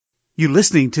You're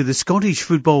listening to the Scottish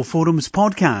Football Forums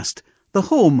podcast, the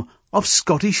home of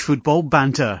Scottish football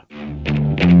banter.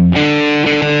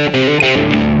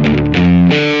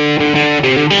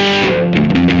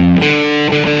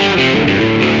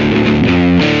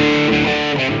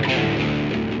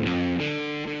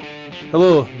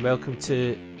 Hello and welcome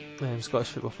to Scottish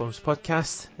Football Forums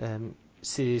podcast,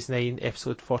 Series 9,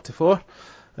 Episode 44.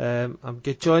 I'm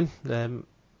good, John.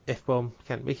 F-Bomb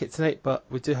can't make it tonight, but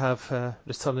we do have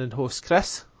returning host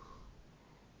Chris.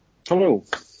 Hello.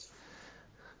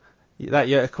 That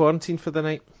you out of quarantine for the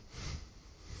night?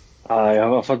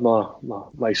 I've had my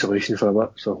isolation for a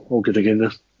bit, so all good again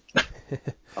there.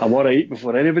 I'm alright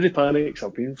before anybody panics.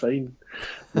 I've been fine.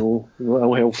 No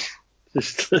ill health.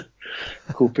 Just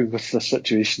coping with the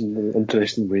situation in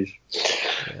interesting ways.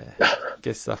 Yeah,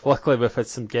 good stuff. Luckily we've had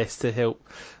some guests to help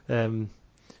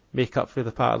make up for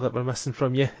the part that we're missing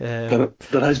from you. There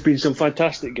has been some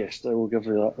fantastic guests, I will give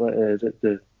you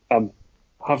that. I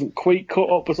haven't quite caught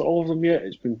up with all of them yet.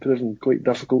 It's been proven quite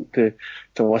difficult to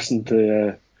listen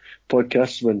to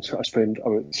podcasts when I spend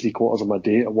about 3/4 of my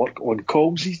day at work on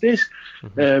calls these days.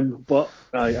 Mm-hmm. But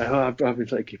I have been trying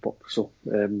to keep up. So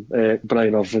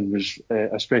Brian Irvine was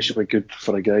especially good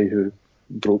for a guy who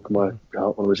broke my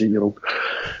heart when I was 8-year-old.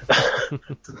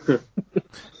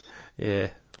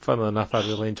 Yeah. Funnily enough, I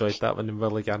really enjoyed that one, and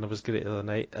Willie Garner was great the other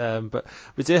night. But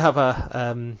we do have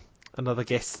another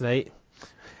guest tonight.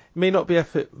 May not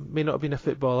have been a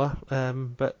footballer,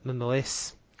 but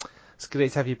nonetheless, it's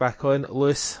great to have you back on,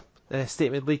 Lewis,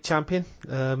 Statement League champion.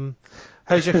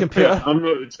 How's your computer? I'm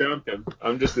not the champion.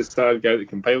 I'm just the sad guy that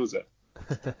compiles it.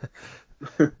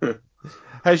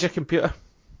 How's your computer?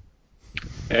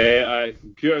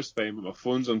 Computer's fine, but my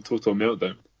phone's on total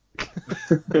meltdown.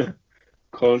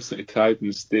 Constantly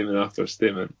typing statement after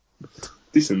statement.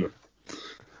 Decent though.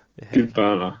 Yeah. Good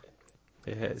banner.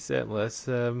 Yeah, it certainly is.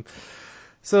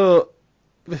 So,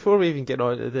 before we even get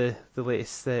on to the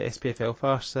latest SPFL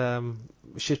farce,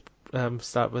 we should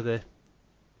start with the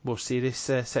more serious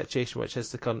situation, which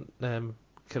is the current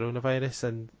coronavirus,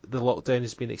 and the lockdown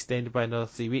has been extended by another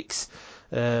 3 weeks.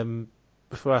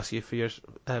 Before I ask you for your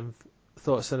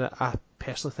thoughts on it, I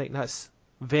personally think that's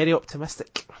very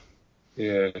optimistic.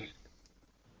 Yeah.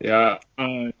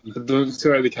 I don't see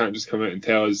why they can't just come out and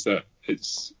tell us that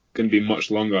it's going to be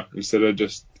much longer instead of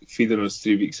just feeding us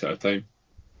 3 weeks at a time.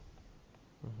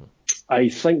 Mm-hmm. I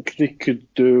think they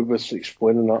could do with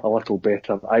explaining that a little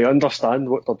better. I understand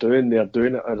what they're doing. They're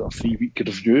doing it as a 3-week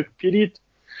review period.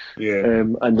 Yeah.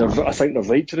 And I think they're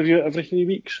right to review it every 3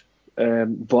 weeks.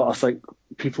 But I think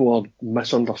people are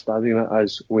misunderstanding it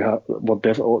as we're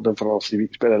definitely locked down for another 3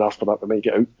 weeks, but then after that we might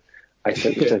get out. I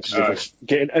think the chances of us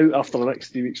getting out after the next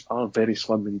 3 weeks are very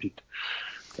slim indeed.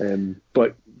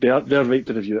 But they're right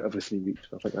to review it every 3 weeks.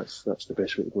 I think that's the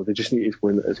best way to go. They just need to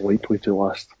explain that it's likely to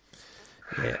last.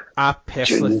 Yeah, I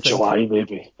personally June, July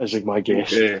maybe, is my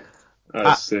guess. Yeah,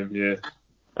 that's the same, yeah.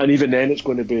 And even then it's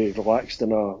going to be relaxed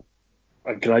in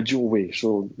a gradual way,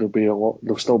 so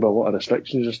there'll still be a lot of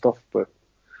restrictions and stuff, but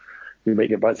you might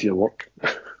get back to your work. And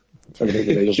there might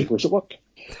be riders in place at work.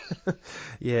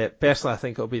 Yeah, personally I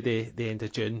think it'll be the end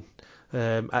of June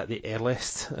at the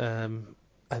earliest, and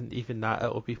even that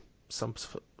it'll be some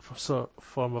sort of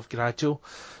form of gradual.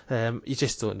 You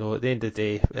just don't know. At the end of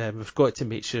the day, we've got to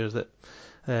make sure that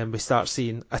we start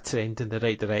seeing a trend in the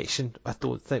right direction. I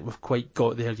don't think we've quite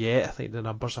got there yet. I think the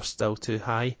numbers are still too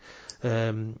high.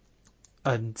 And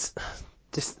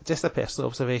just a personal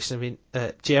observation, I mean,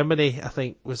 Germany I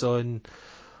think was on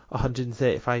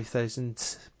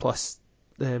 135,000 plus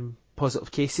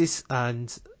positive cases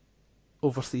and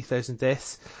over 3,000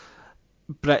 deaths.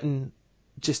 Britain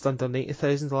just under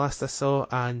 90,000 the last I saw,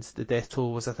 and the death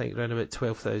toll was I think around about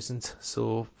 12,000.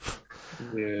 So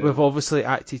we've obviously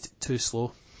acted too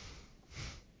slow.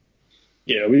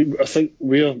 Yeah, I think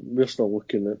we're still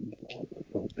looking at.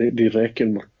 They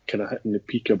reckon we're kind of hitting the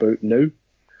peak about now.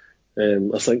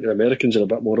 I think the Americans are a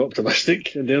bit more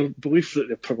optimistic in their belief that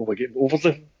they're probably getting over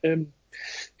the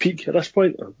peak at this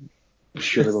point. I'm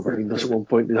sure they were behind us at one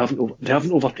point. They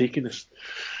haven't overtaken us.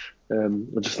 I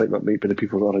just think that might be the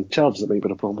people that are in charge that might be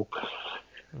the problem.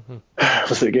 Mm-hmm.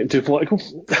 Without getting too political.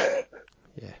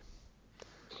 Yeah,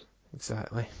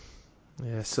 exactly.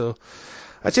 Yeah, so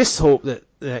I just hope that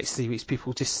the next 3 weeks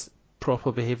people just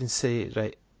properly behave and say,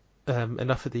 right,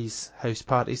 enough of these house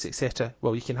parties, etc.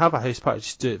 Well, you can have a house party,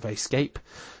 just do it via Skype.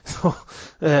 So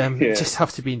just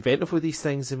have to be inventive with these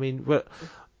things. I mean,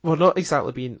 we're not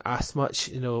exactly being asked much.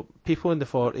 You know, people in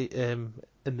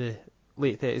the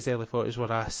late 30s, early 40s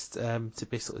were asked to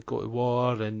basically go to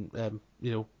war and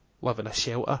live in a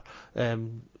shelter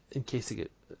in case they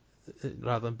get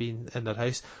rather than being in their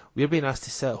house. We're being asked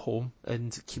to sit at home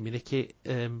and communicate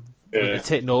with the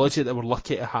technology that we're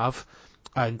lucky to have,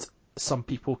 and some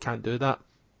people can't do that.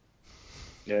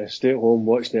 Yeah, stay at home,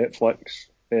 watch Netflix.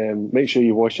 Make sure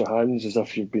you wash your hands as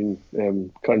if you've been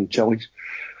cutting chilies.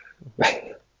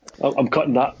 I'm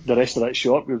cutting the rest of that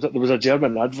short. There was a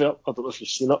German advert. I don't know if you've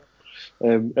seen it.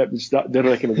 It was that their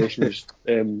recommendation was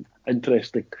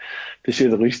interesting, to say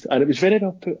the least, and it was very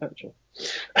well put actually.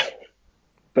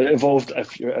 But it involved,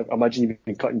 imagine you've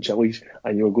been cutting chilies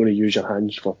and you were going to use your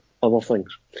hands for other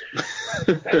things.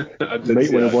 You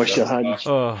might want to wash your hands.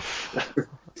 Oh.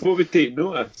 What would take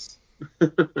notice?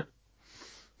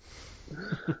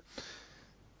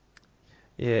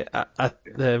 Yeah, I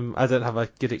didn't have a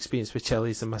good experience with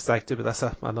chilies in my stag do, but that's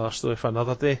another story for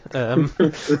another day.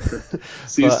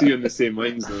 So you see on the same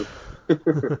lines though.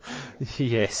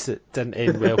 Yes, it didn't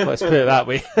end well, let's put it that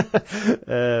way.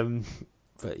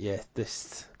 But yeah,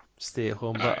 just stay at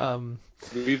home. But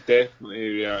we've definitely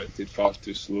reacted far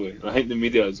too slowly. I think the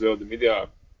media as well. The media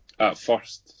at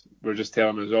first were just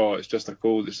telling us, "Oh, it's just a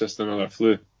cold, it's just another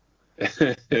flu,"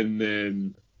 and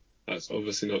then that's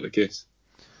obviously not the case.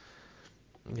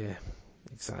 Yeah,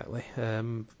 exactly. I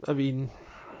mean,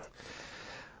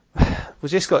 we've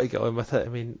just got to get on with it. I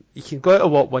mean, you can go out a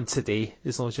walk once a day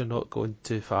as long as you're not going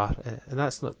too far, and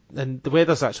that's not. And the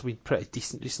weather's actually been pretty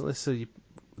decent recently, so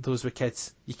those with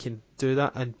kids, you can do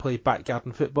that and play back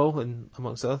garden football and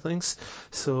amongst other things.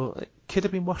 So it could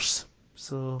have been worse.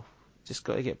 So just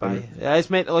got to get by. It is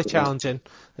mentally challenging,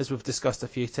 as we've discussed a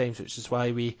few times, which is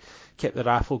why we kept the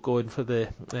raffle going for the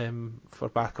for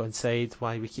Back On Side,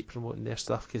 why we keep promoting their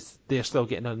stuff, because they're still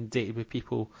getting inundated with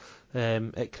people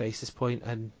at crisis point,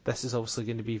 and this is obviously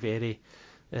going to be very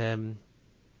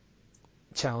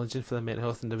challenging for their mental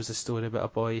health. And there was a story about a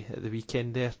boy at the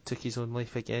weekend there took his own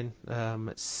life again.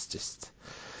 It's just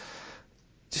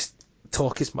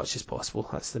talk as much as possible.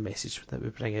 That's the message that we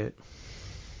bring out.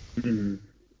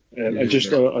 And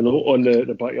just a note on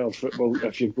the backyard football,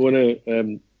 if you're going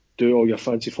to do all your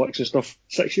fancy flicks and stuff,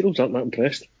 6-year-olds aren't that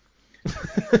impressed.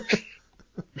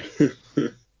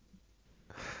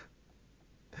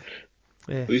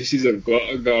 Yeah. At least he's got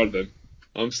a garden.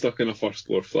 I'm stuck in a first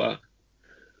floor flat.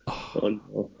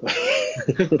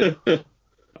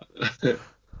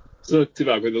 So too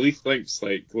bad, but the Leith Link's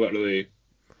like literally,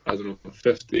 I don't know,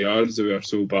 50 yards away or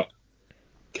so, but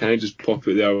can I just pop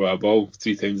it there with a ball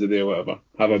 3 times a day or whatever?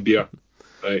 Have a beer.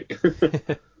 Right.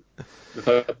 If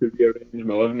I have to rearrange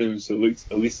my living room so at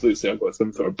least looks like I've got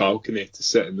some sort of balcony to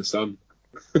sit in the sun.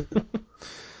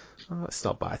 Oh, it's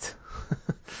not bad.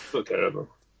 Not terrible.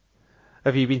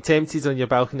 Have you been tempted on your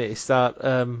balcony to start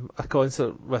a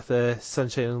concert with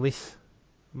Sunshine and Leith,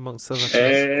 amongst other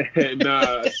things?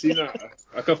 Nah, I seen it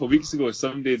a couple of weeks ago.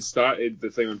 Somebody had started the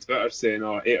thing on Twitter saying,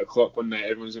 "Oh, 8 o'clock one night,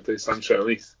 everyone's going to play Sunshine and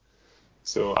Leith."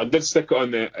 So I did stick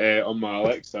it on my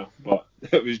Alexa, but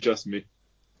it was just me.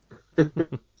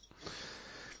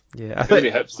 Yeah, I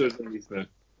think hipsters in Leith now.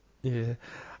 Yeah,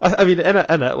 I mean, in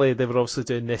Italy they were also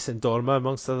doing Nessun Dorma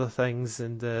amongst other things,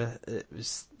 and it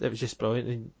was just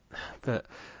brilliant. But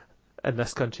in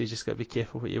this country, you just got to be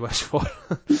careful what you wish for,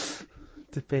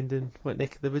 depending what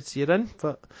neck of the woods you're in.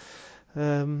 But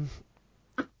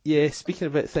yeah, speaking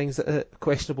about things that are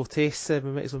questionable tastes, we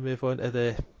might as well move on to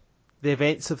the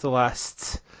events of the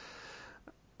last,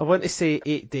 I want to say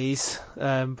 8 days,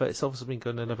 but it's obviously been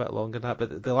going on a bit longer than that.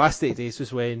 But the last 8 days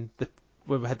was when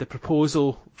we had the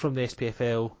proposal from the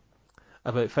SPFL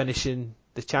about finishing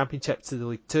the championship to the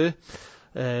League Two,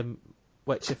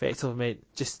 which effectively meant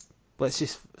let's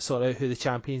just sort out who the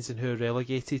champions and who are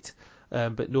relegated,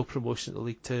 but no promotion to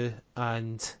League Two.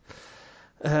 And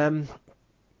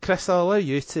Chris, I'll allow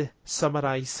you to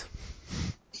summarise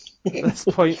at this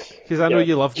point, because I know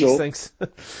you love these things.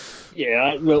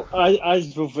 Yeah, well,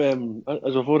 as we've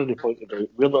already pointed out,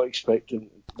 we're not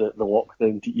expecting the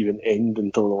lockdown to even end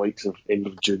until the likes of end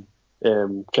of June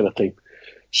kind of time.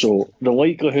 So the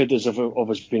likelihood is of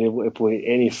us being able to play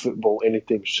any football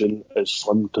anytime soon is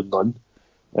slim to none.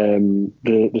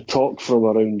 The talk from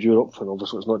around Europe, and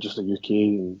obviously it's not just a UK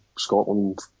and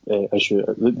Scotland issue,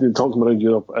 the talk from around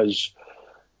Europe is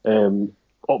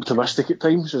optimistic at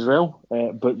times as well,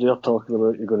 but they're talking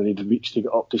about you're going to need weeks to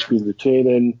get up to speed with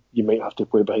training, you might have to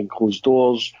play behind closed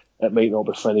doors, it might not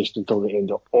be finished until the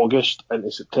end of August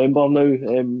into September now,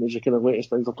 is the kind of latest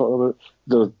things they're talking about.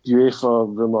 The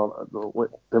UEFA rumour,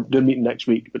 they're meeting next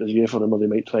week, but there's UEFA rumour they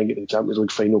might try and get the Champions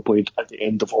League final played at the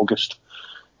end of August,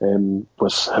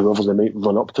 with however they might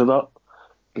run up to that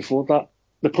before that.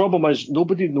 The problem is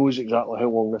nobody knows exactly how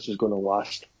long this is going to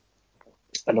last,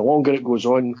 and the longer it goes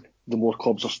on, the more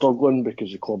clubs are struggling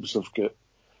because the clubs have got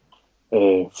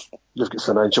they've got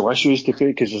financial issues to pay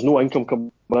because there's no income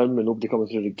coming in with nobody coming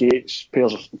through the gates.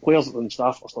 Players and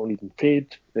staff are still needing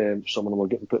paid. Some of them are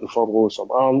getting put in furlough,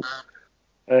 some aren't.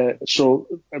 So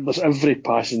there's every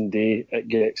passing day it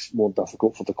gets more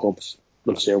difficult for the clubs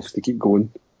themselves to keep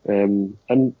going. And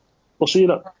we're seeing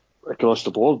it across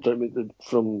the board. I mean,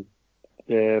 from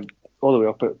all the way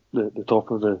up at the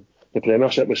top of the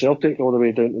Premiership with Celtic, all the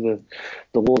way down to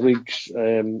the lower leagues,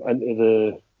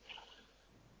 into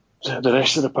the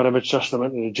rest of the pyramid system,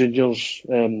 into the juniors.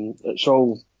 It's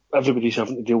all, everybody's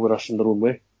having to deal with this in their own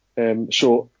way.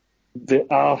 So they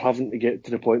are having to get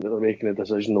to the point that they're making a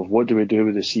decision of what do we do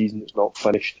with the season that's not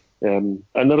finished. And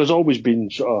there has always been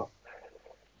sort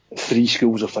of three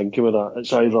schools of thinking with that.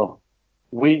 It's either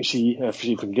wait and see if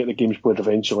you can get the games played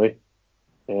eventually,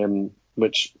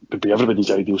 which would be everybody's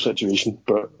ideal situation,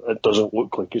 but it doesn't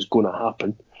look like it's going to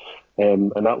happen.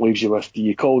 And that leaves you with, do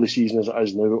you call the season as it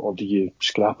is now, or do you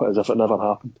scrap it as if it never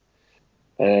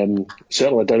happened?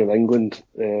 Certainly down in England,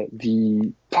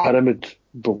 the pyramid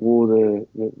below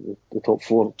the top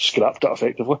four scrapped it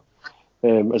effectively,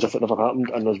 as if it never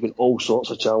happened, and there's been all sorts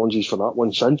of challenges for that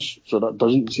one since, so that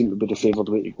doesn't seem to be the favoured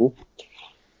way to go.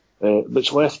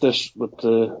 Which left us with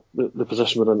the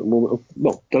position we're in at the moment.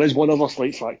 Well, there is one other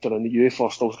slight factor, and the UEFA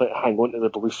are still trying to hang on to the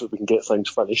belief that we can get things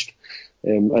finished,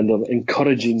 and they're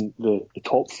encouraging the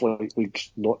top flight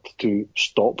leagues not to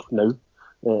stop now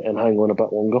and hang on a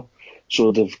bit longer.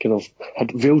 So they've kind of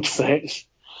had veiled threats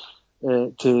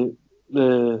to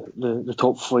the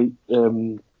top flight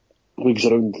leagues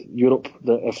around Europe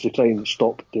that if they try and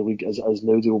stop the league as it is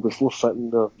now, they will be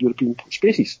forfeiting their European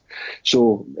spaces.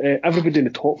 So everybody in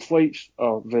the top flights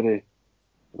are very,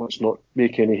 let's not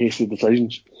make any hasty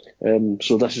decisions.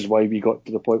 So this is why we got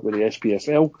to the point where the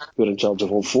SPFL, who are in charge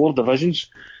of all four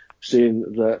divisions,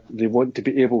 saying that they want to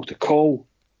be able to call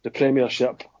the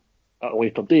Premiership at a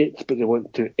later date, but they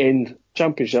want to end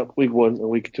Championship, League One and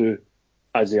League Two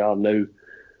as they are now,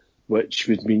 which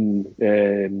would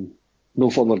mean no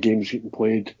further games getting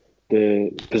played,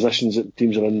 the positions that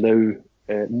teams are in now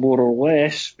more or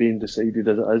less being decided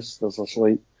as it is. There's a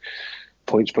slight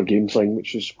points per game thing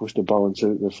which is supposed to balance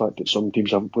out the fact that some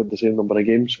teams haven't played the same number of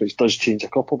games, which does change a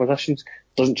couple of positions.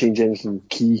 Doesn't change anything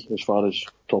key as far as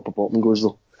top or bottom goes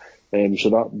though. So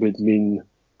that would mean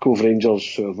Cove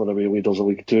Rangers, who are runaway leaders of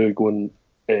League 2, going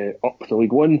up to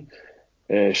League 1,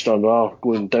 Stranraer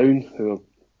going down, who are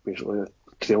basically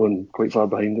trailing quite far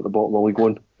behind at the bottom of League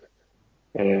 1.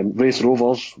 Raith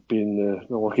Rovers, being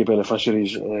the lucky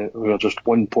beneficiaries, who are just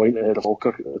 1 point ahead of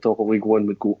Falkirk at the top of League 1,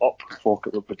 would go up.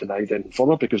 Falkirk would be denied anything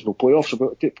further because no playoffs are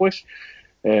about to take place.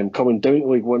 Coming down to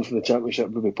League 1 from the Championship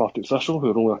would be Partick Thistle, who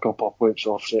are only a couple of points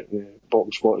offset the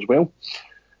bottom spot as well.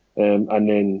 And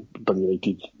then Dundee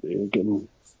United getting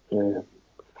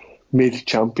made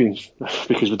champions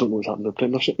because we don't know what's happened in the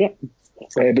Premiership yet.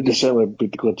 But they certainly be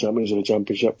declared champions of the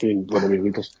Championship, being runaway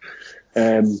leaders.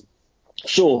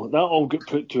 So that all got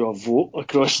put to a vote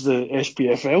across the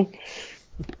SPFL,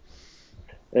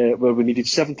 where we needed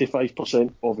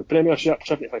 75% of the Premiership,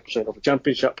 75% of the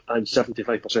Championship, and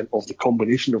 75% of the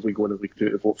combination of League 1 and League 2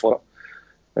 to vote for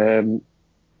it.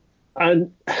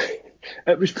 And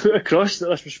it was put across that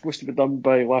this was supposed to be done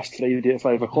by last Friday at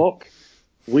 5 o'clock.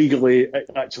 Legally, it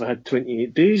actually had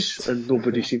 28 days, and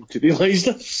nobody seemed to realise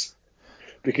this,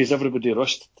 because everybody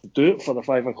rushed to do it for the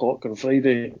 5 o'clock on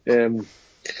Friday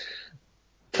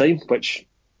time, which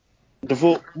the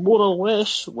vote more or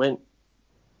less went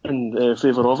in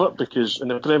favour of it, because in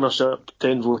the Premiership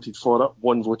 10 voted for it,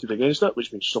 1 voted against it,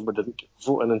 which means somebody didn't get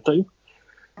voting in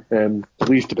time.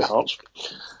 Believed to be Hearts,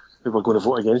 who were going to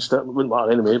vote against it. It wouldn't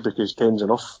matter anyway, because 10's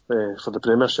enough for the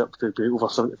Premiership to be over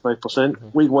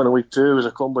 75%. League 1 and League 2 was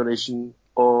a combination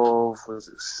of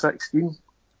 16,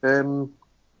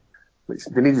 which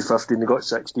they needed 15, they got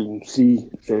 16. 3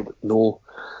 said no,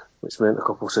 which meant a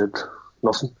couple said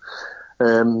nothing.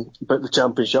 But the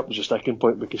Championship was a sticking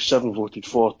point because 7 voted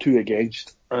for, 2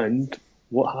 against, and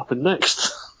what happened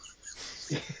next?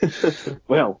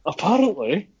 Well,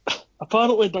 apparently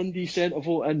Dundee sent a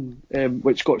vote in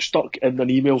which got stuck in an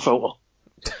email filter.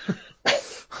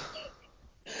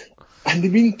 In the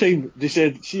meantime, they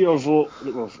said, see your vote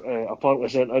that we've apparently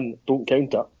sent in, don't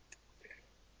count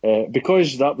it.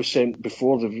 Because that was sent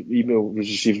before the email was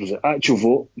received as an actual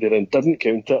vote, they then didn't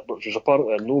count it, which was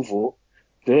apparently a no vote.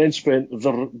 They then spent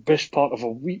the best part of a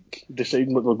week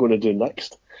deciding what they're going to do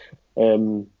next,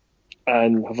 and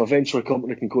have eventually come to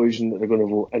the conclusion that they're going to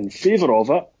vote in favour of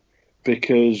it,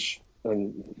 because,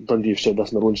 and Dundee have said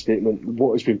this in their own statement,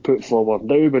 what has been put forward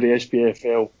now by the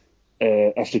SPFL,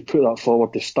 if they put that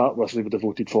forward to start with, they would have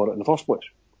voted for it in the first place.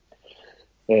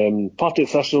 Partick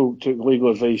Thistle took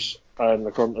legal advice, and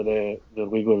according to the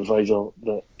legal advisor,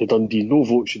 that the Dundee no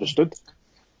vote should have stood.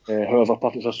 However,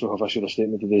 Partick Thistle have issued a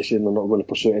statement today saying they're not going to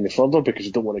pursue it any further because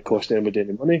they don't want to cost anybody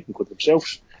any money, including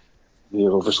themselves.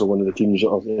 They're obviously one of the teams that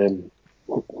are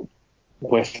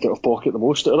left out of pocket the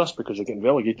most out of this because they're getting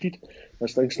relegated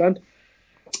as things stand.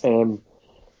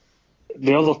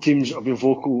 The other teams that have been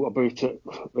vocal about it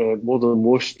more than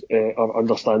most are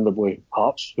understandably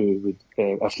Hearts, who would,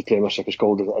 if the Premiership is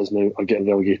called as it is now, are getting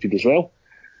relegated as well.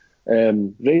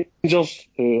 Rangers,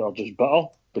 who are just bitter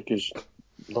because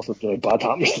nothing really bad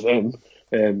happens to them.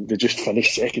 They just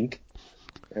finished second.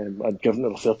 And given that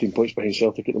they're 13 points behind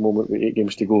Celtic at the moment with 8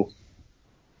 games to go,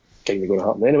 kind of going to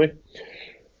happen anyway.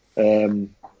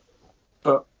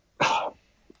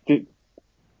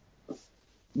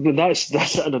 But that's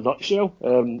it in a nutshell.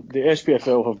 The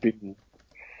SPFL have been.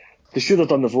 They should have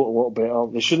done the vote a lot better.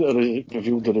 They shouldn't have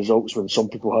revealed the results when some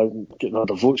people hadn't had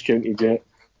their votes counted yet.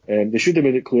 They should have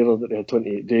made it clearer that they had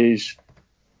 28 days.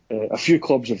 A few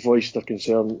clubs have voiced their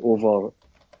concern over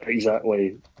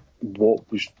exactly what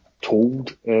was told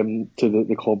to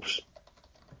the clubs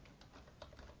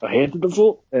ahead of the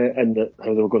vote, and that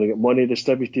how they were going to get money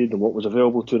distributed and what was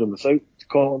available to them without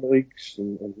calling the leagues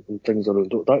and things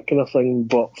around that kind of thing.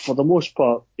 But for the most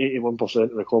part, 81%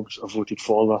 of the clubs have voted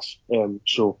for this.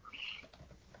 So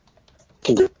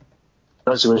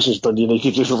congratulations, Dundee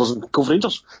United Roosters and Cove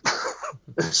Rangers.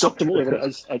 It's ultimately what it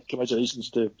is. And congratulations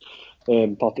to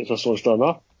Partick Thistle and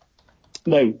Stranraer.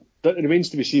 Now, it remains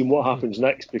to be seen what happens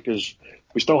next, because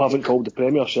we still haven't called the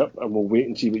Premiership, and we'll wait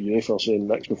and see what UEFA are saying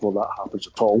next before that happens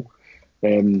at all.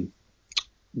 The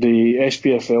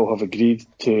SPFL have agreed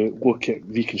to look at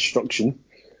reconstruction,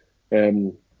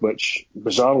 which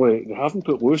bizarrely they haven't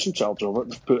put Lewis in charge of it,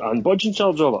 they've put Anne Budge in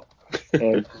charge of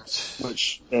it.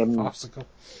 Which farcical.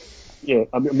 Yeah,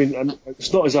 I mean,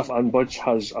 it's not as if Anne Budge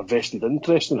has a vested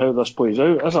interest in how this plays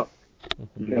out, is it?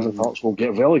 Everton Hearts will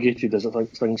get relegated as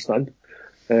things stand.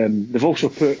 They've also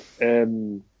put.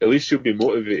 At least she'll be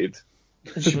motivated.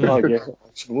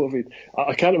 Motivated.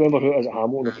 I can't remember who it is at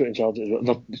Hamilton they put in charge.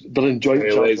 They're in joint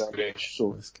charge.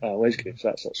 So Les Grace,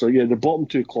 that's it. So yeah, the bottom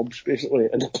two clubs basically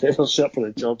in the Premiership are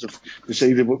in charge of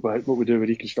deciding what we do with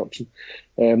reconstruction.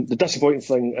 The disappointing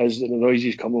thing is that the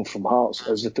noises coming from Hearts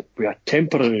is that we had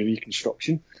temporary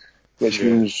reconstruction, which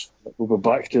means that we'll be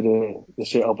back to the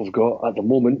setup we've got at the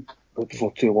moment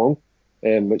for too long,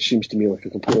 which seems to me like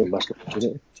a completely missed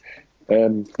opportunity.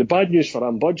 The bad news for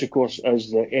Anne Budge, of course,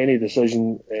 is that any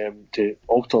decision to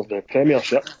alter the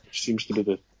Premiership, which seems to be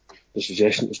the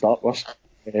suggestion to start with,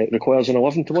 requires an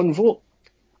 11-1 vote.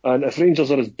 And if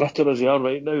Rangers are as bitter as they are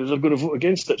right now, they're going to vote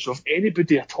against it. So if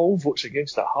anybody at all votes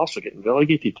against it, Hearts are getting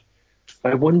relegated.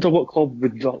 I wonder what club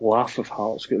would not laugh if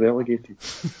Hearts get relegated.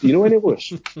 Do you know any,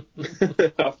 Lewis?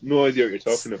 I have no idea what you're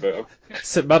talking about.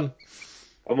 St Mirren.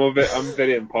 I'm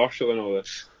very impartial in all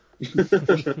this.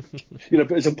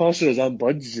 But as impartial as Anne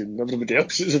Budge and everybody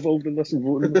else is involved in this and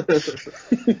voting.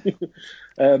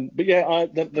 But yeah,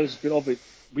 there's been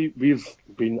we've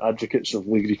been advocates of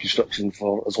league reconstruction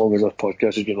for as long as our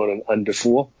podcast has been running and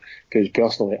before, because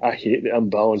personally I hate the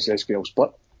imbalanced SPL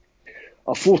split.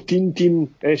 A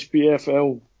 14-team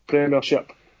SPFL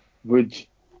Premiership would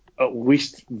at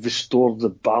least restore the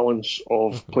balance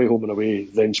of play home and away,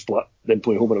 then split, then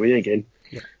play home and away again,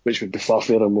 which would be far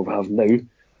fairer than we have now.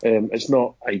 It's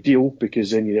not ideal, because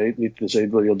then you need to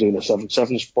decide whether you're doing a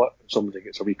 7-7 split, somebody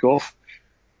gets a week off,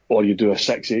 or you do a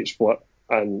 6-8 split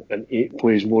and 8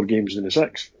 plays more games than a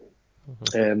 6.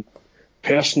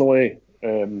 Personally,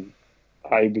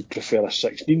 I would prefer a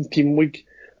 16-team league.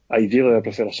 Ideally, I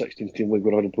prefer a 16-team league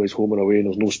where everyone plays home and away and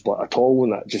there's no split at all,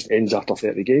 and that just ends after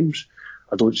 30 games.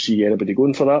 I don't see anybody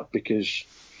going for that, because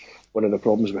one of the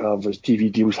problems we have is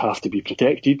TV deals have to be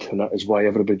protected, and that is why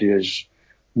everybody is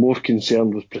more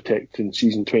concerned with protecting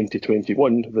season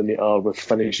 2021 than they are with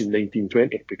finishing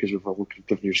 1920, because we've a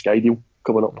lucrative new Sky deal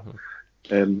coming up.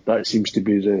 That seems to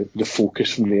be the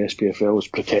focus from the SPFL, is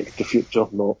protect the future,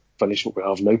 not finish what we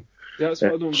have now. That's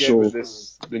what I don't get with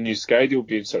this, the new Sky deal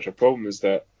being such a problem, is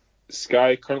that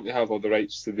Sky currently have all the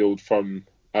rights to the Old Firm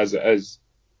as it is.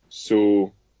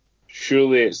 So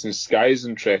surely it's in Sky's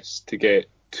interest to get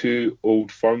 2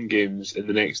 Old Firm games in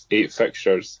the next 8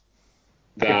 fixtures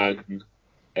than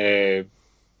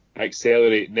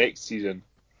accelerate next season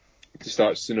to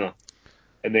start sooner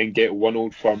and then get 1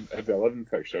 Old Firm every 11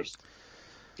 fixtures.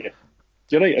 Yeah,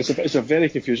 you're right. It's a very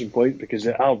confusing point, because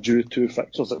they are due 2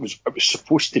 fixtures. It was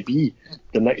supposed to be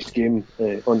the next game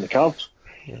on the cards.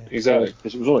 Yeah. Exactly.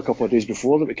 Because it was only a couple of days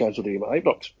before that we cancelled the game at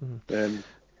Ibrox.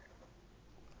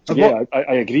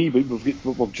 I agree.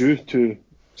 We're due 2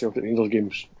 Celtic Rangers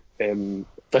games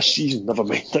this season, never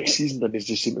mind next season, they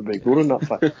just seem to be ignoring that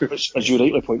fact. Which, as you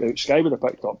rightly point out, Sky would have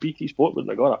picked up, BT Sport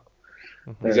wouldn't have got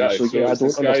it. Exactly. So yeah, I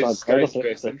don't understand Sky's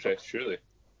best interest, surely.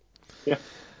 Yeah.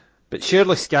 But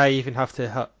surely Sky even have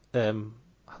to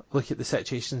look at the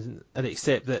situation and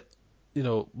accept that, you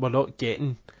know, we're not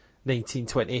getting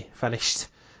 1920 finished,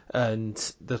 and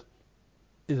they're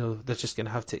just going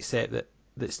to have to accept that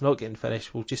it's not getting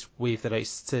finished. We'll just waive the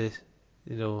rights to,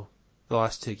 you know, the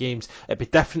last two games. It'd be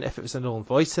different if it was a null and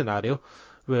void scenario,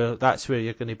 where that's where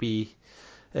you're going to be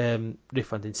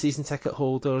refunding season ticket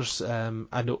holders.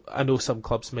 I know some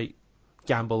clubs might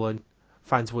gamble on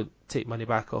fans won't take money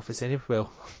back off us anyway.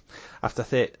 Well, after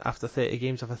 30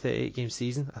 games of a 38 game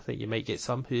season, I think you might get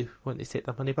some who want to take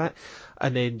their money back,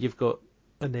 and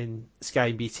then Sky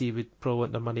and BT would probably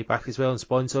want their money back as well, and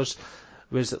sponsors.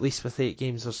 Whereas at least with 8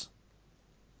 games, there's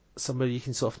somewhere you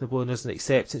can soften the blow and there's an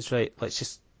acceptance, right? Let's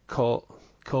just call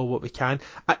what we can.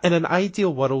 In an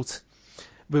ideal world,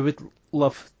 we would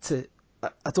love to.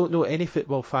 I don't know any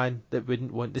football fan that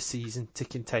wouldn't want the season to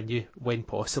continue when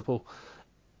possible.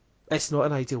 It's not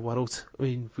an ideal world. I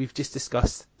mean, we've just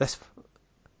discussed this.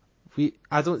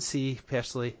 I don't see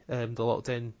personally the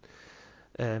lockdown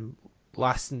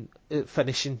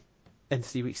finishing in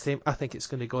 3 weeks' time. I think it's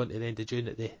going to go on to the end of June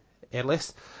at the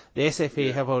earliest. The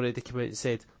SFA have already come out and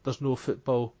said there's no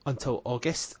football until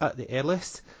August at the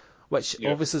earliest, which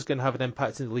obviously is going to have an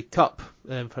impact on the League Cup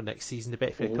for next season, the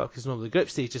Betfred Cup, because normally the group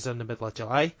stages are in the middle of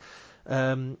July.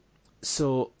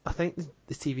 So I think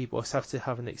the TV boss have to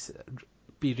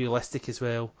be realistic as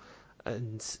well,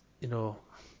 and, you know,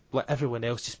 let everyone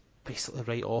else just basically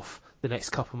write off the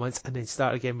next couple of months and then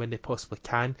start again when they possibly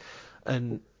can.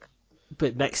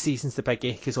 But next season's the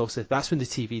biggie, because obviously that's when the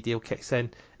TV deal kicks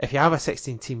in. If you have a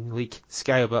 16-team league,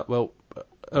 Sky will, well,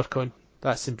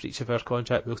 that's in breach of our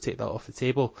contract, we'll take that off the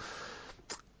table.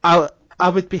 I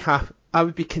would be happy. I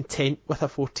would be content with a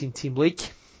 14-team league,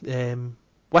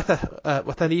 with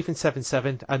an even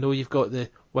 7-7. I know you've got the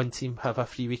one team have a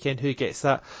free weekend. Who gets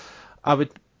that? I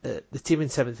would the team in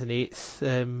 7th and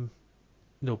 8th.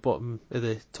 Bottom of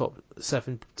the top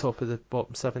 7, top of the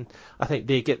bottom 7. I think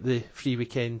they get the free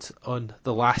weekend on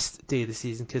the last day of the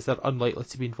season because they're unlikely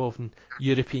to be involved in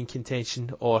European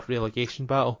contention or relegation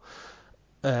battle.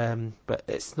 But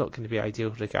it's not going to be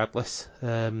ideal regardless.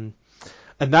 And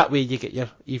that way you get your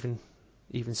even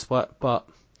split. But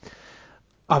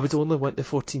I would only want the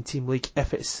 14-team league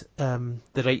if it's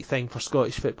the right thing for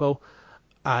Scottish football.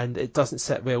 And it doesn't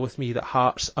sit well with me that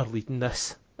Hearts are leading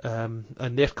this. And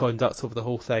their conduct over the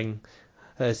whole thing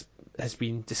has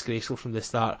been disgraceful from the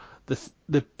start.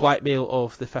 The blackmail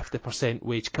of the 50%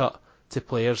 wage cut to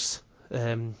players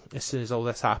as soon as all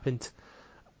this happened,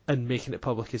 and making it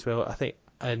public as well. I think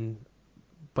in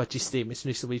budget statements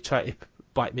recently tried to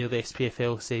blackmail the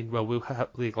SPFL, saying, "Well, we'll have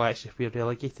legal action if we're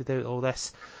relegated out of all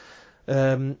this."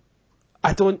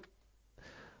 I don't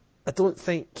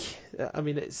think. I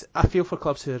mean, I feel for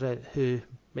clubs who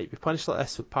might be punished like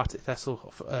this, with Partick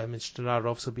Thistle and Stranraer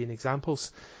obviously being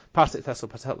examples. Partick Thistle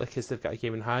particularly because they've got a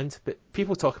game in hand, but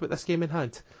people talk about this game in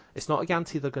hand. It's not a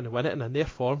guarantee they're going to win it, and in their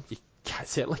form, you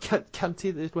certainly can't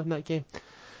guarantee they'd win that game.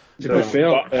 To be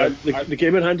fair, the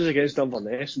game in hand is against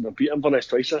Inverness, and they've beat Inverness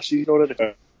twice this season already.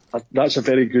 That's a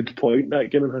very good point,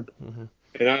 that game in hand. Mm-hmm.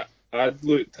 And I'd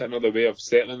looked at another way of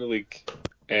settling the leagues,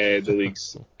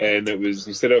 and it was,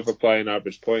 instead of applying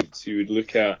average points, you would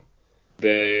look at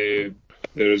the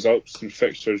results and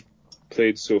fixtures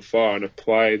played so far and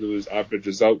apply those average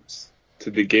results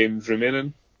to the games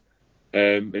remaining.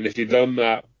 And if you'd done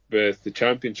that with the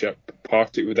Championship,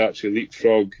 Partick would actually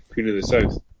leapfrog Queen of the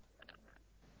South.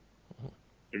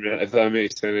 If that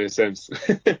makes any sense.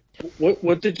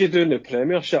 What did you do in the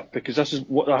Premiership? Because this is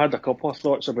what I had a couple of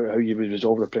thoughts about how you would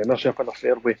resolve the Premiership in a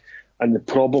fair way, and the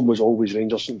problem was always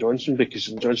Rangers St Johnstone, because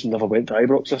St Johnstone never went to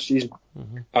Ibrox this season.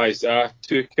 Mm-hmm. So I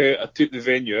took the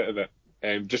venue out of it,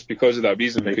 just because of that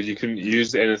reason, because you couldn't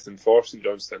use anything for St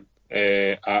Johnstone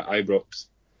at Ibrox.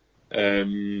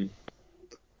 That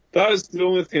is the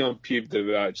only thing I'm peeved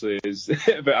about, actually, is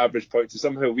about average points.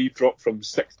 Somehow we dropped from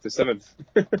 6th to 7th.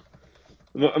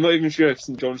 I'm not even sure if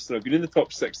St Johnstone have been in the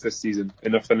top 6 this season,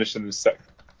 and they're finishing in 6th.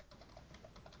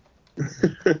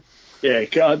 Yeah,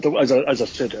 as I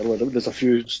said earlier, there's a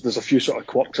few sort of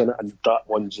quirks in it, and that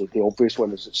one's the obvious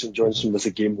one, is that St Johnstone was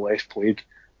a game less played.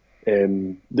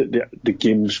 The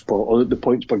games per, the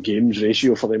points per games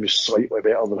ratio for them is slightly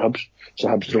better than Hibs, so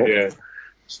Hibs dropped. Yeah.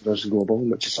 St Johnstone go above,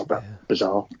 which is a bit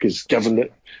bizarre, because given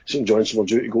that St Johnstone were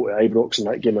due to go to Ibrox in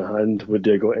that game in hand, would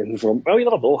they have got in from? Well, you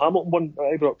never know. Hamilton won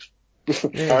at Ibrox. Yeah,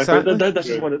 exactly.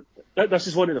 This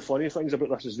is one of the funny things about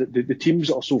this, is that the teams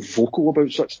that are so vocal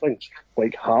about such things,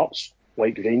 like Hearts,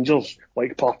 like Rangers,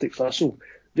 like Partick Thistle,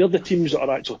 they're the teams that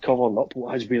are actually covering up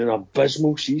what has been an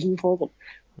abysmal season for them.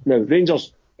 Now,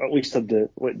 Rangers, at least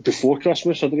before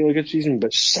Christmas, had a really good season,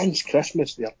 but since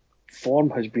Christmas, their form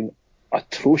has been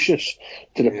atrocious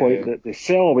to the point that they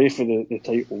fell away from the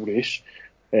title race.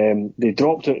 They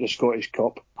dropped out of the Scottish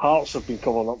Cup. Hearts have been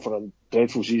covering up for a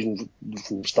dreadful season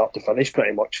from start to finish,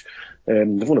 pretty much.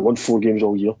 They've only won 4 games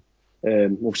all year.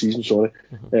 All season, sorry.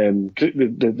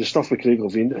 The stuff with Craig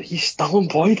Levein, he's still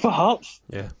employed for Hearts.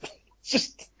 Yeah. It's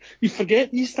just, you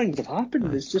forget these things have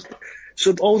happened. It's just,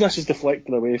 so all this is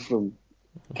deflecting away from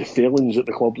the failings at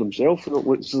the club themselves.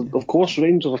 So, of course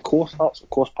Rangers, of course Hearts, of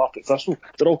course Partick Thistle,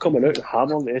 they're all coming out and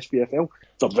hammering the SPFL.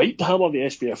 They're right to hammer the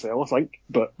SPFL, I think,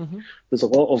 but there's a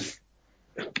lot of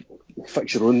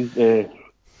fix your own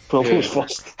problems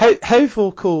first. How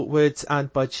vocal would Anne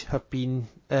Budge have been,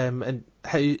 and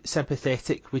how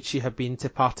sympathetic would she have been to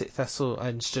Partick Thistle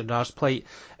and Stranraer's plight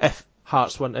if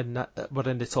Hearts were in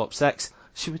the top 6?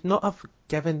 She would not have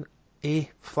given a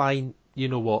flying you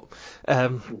know what. Her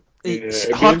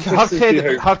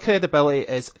credibility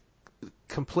is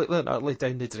completely and utterly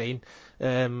down the drain.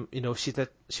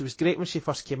 She was great when she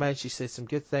first came in. She said some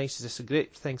good things. She did some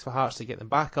great things for Hearts to get them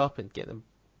back up and get them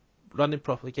running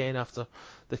properly again after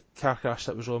the car crash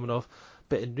that was Romanov.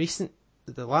 But in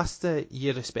the last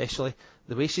year especially,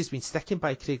 the way she's been sticking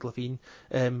by Craig Levein,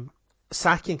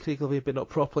 sacking Craig Levein but not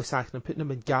properly sacking him, putting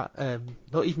him in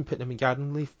not even putting him in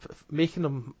garden leave, making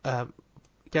him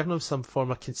giving him some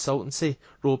form of consultancy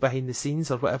role behind the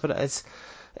scenes or whatever it is.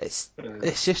 It's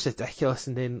just ridiculous.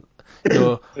 And then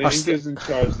I think he was in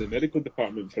charge of the medical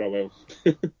department for a while.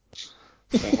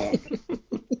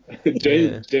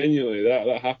 Genuinely,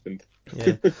 that happened.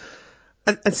 Yeah.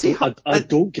 And see, I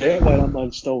don't get why that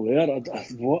man's still there.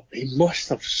 What he must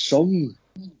have some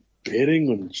bearing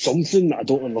on something that I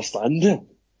don't understand.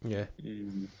 Yeah.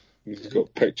 He's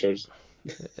got pictures.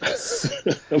 I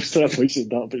was trying to place it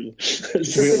that,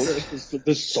 but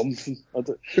there's something.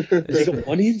 Has he got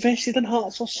money invested in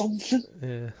Hearts or something?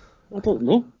 Yeah. I don't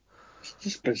know. It's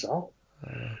just bizarre.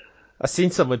 I seen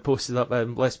someone posted up.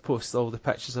 Let's post all the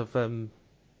pictures of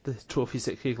the trophies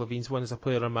that Craig Levein's won as a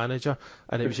player or manager,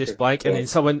 and it was just blank. And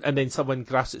then someone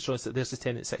grasped it, shows that there's the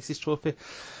 10-60s trophy.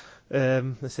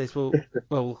 It says,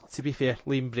 well, to be fair,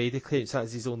 Liam Brady claims that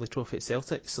as his only trophy at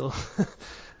Celtic, so.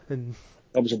 And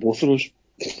that was a both of those.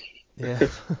 Yeah.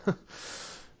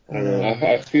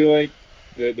 I feel like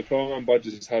the problem Anne Budge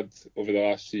has had over the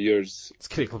last few years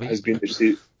has been that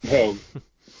she, well,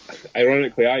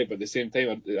 ironically, but at the same time,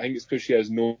 I think it's because she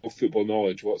has no football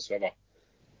knowledge whatsoever.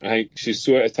 I think she's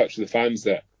so out of touch with the fans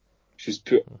that she's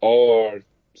put all her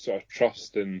sort of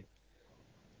trust in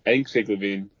Craig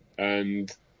Levein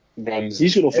and runs.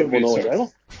 He's got no football knowledge either.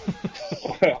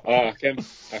 I can't.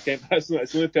 That's the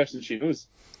only person she knows.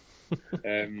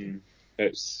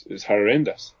 It's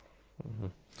horrendous.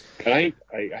 And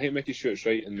I think Mickey Stewart's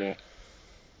right in that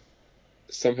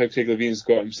somehow Craig Levein's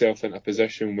got himself in a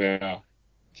position where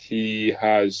he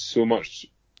has so much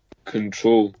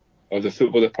control of the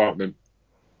football department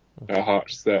at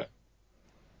Hearts that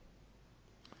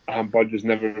Anne Budge has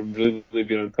never really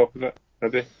been on top of it,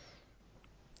 have they?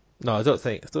 No, I don't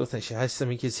think she has. I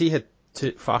mean, because he had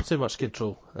far too much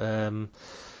control.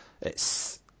 It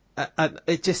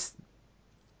just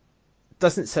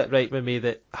doesn't sit right with me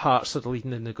that Hearts are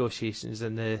leading the negotiations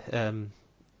in the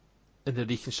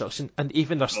reconstruction, and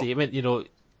even their statement.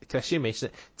 Chris, you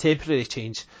mentioned it, temporary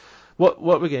change. What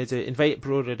we're going to do? Invite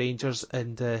Brora Rangers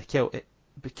and Celtic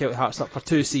Hearts up for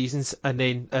 2 seasons, and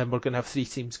then we're going to have 3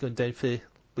 teams going down for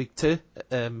League 2,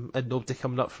 and nobody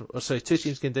coming up for. 2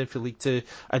 teams going down for League 2,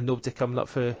 and nobody coming up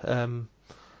for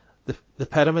the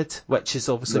Pyramid, which has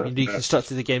obviously been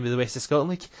reconstructed again with the West of Scotland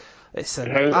League. It's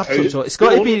an absolute joke. It's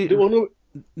got to be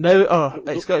now, or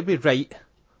it's got to be right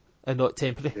and not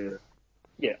temporary.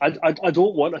 Yeah, I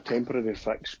don't want a temporary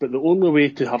fix, but the only way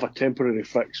to have a temporary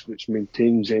fix which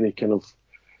maintains any kind of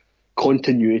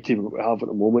continuity that we have at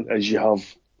the moment is you're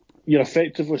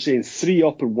effectively saying 3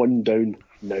 up and 1 down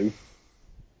now.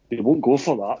 They won't go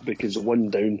for that because the 1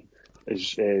 down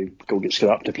is go get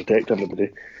scrapped to protect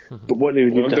everybody. But what they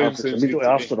would need to have immediately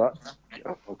after that,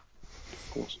 of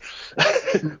course,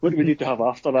 what we need to have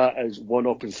after that is 1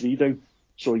 up and 3 down.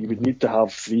 So you would need to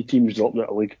have 3 teams dropping out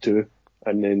of League 2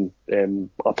 and then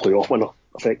a playoff winner,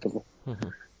 effectively.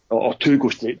 Or 2 go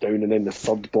straight down and then the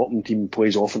third bottom team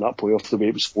plays off in that playoff the way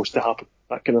it was supposed to happen.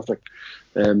 That kind of thing.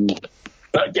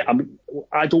 But yeah,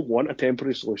 I don't want a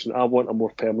temporary solution. I want a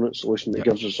more permanent solution that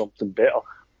gives us something better.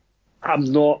 I'm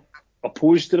not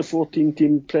opposed to the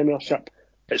 14-team Premiership.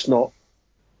 It's not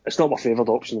my favoured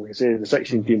option. Like I say, the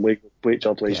 16-team league, play each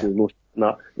other twice and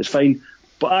that. It's fine.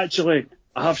 But actually,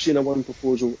 I have seen one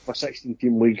proposal for a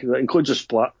 16-team league that includes a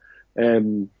split.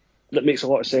 That makes a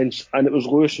lot of sense, and it was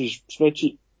Lewis's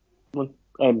spreadsheet.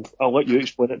 I'll let you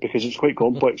explain it because it's quite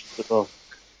complex.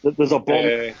 There's a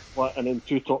bottom split, and then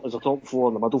there's a top four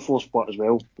and the middle four split as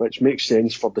well, which makes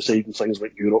sense for deciding things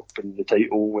like Europe and the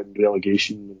title and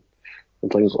relegation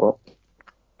and things like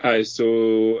that.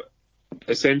 So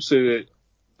essentially,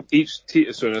 in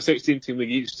a 16-team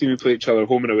league, each team will play each other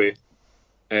home and away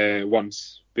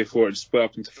once before it's split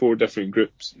up into 4 different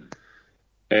groups.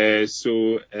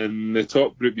 So in the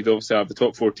top group, you'd obviously have the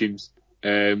top 4 teams,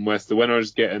 with the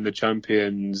winners getting the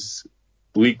Champions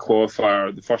League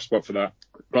qualifier, the first spot for that.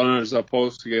 Runners up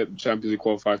also get the Champions League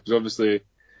qualifier, because obviously,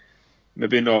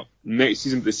 maybe not next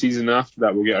season, but the season after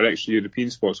that, we'll get our extra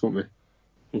European spots, won't we?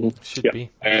 Mm-hmm. Should be.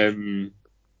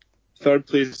 Third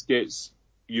place gets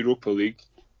Europa League,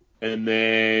 and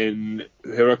then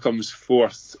whoever comes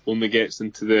fourth only gets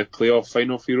into the playoff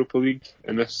final for Europa League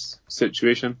in this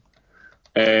situation.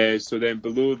 So then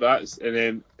below that,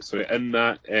 in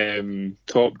that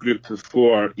top group of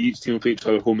 4, each team will play each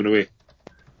other home and away.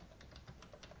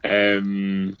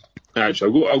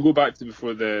 Actually, I'll go back to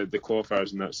before the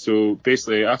qualifiers and that. So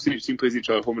basically, after each team plays each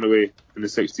other home and away in the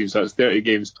 16, so that's 30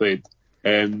 games played.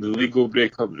 The league will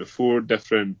break up into 4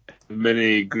 different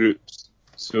mini groups.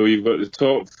 So you've got the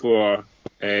top 4,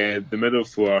 the middle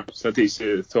 4, so that takes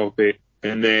you to the top 8.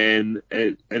 And then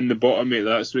in the bottom 8,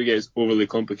 that's where it gets overly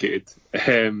complicated.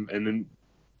 And then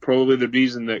probably the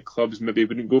reason that clubs maybe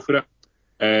wouldn't go for it.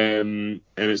 And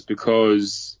it's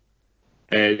because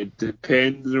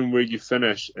depending on where you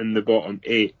finish in the bottom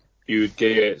 8, you would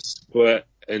get split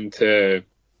into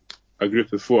a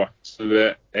group of 4. So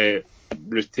that it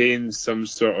retains some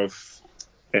sort of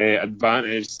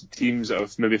advantage to teams that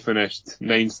have maybe finished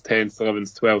 9th, 10th,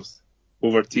 11th, 12th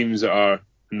over teams that are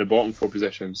in the bottom 4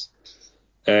 positions.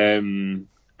 And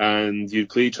you'd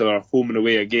play each other home and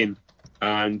away again,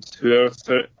 and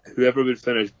whoever would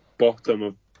finish bottom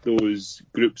of those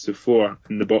groups of 4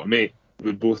 in the bottom 8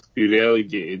 would both be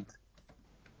relegated,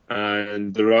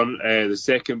 and the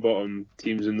second bottom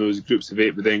teams in those groups of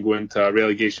 8 would then go into a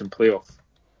relegation playoff.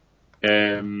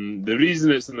 The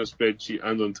reason it's in a spreadsheet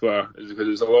and on Twitter is because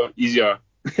it's a lot easier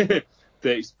to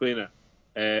explain it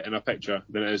in a picture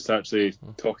than it is to actually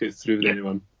talk it through with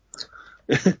anyone.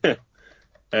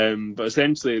 But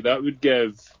essentially, that would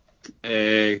give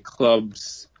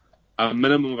clubs a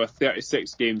minimum of a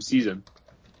 36-game season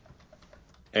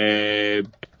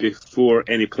before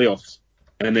any playoffs.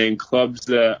 And then clubs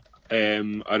that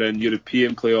are in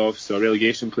European playoffs or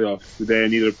relegation playoffs would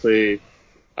then either play...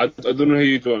 I don't know how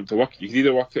you'd want to work it. You could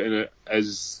either work it in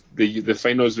as the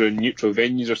finals are in neutral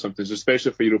venues or something, so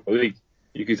especially for Europa League.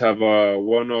 You could have a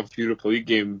one-off Europa League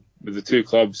game with the 2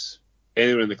 clubs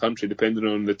anywhere in the country, depending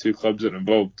on the 2 clubs that are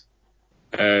involved,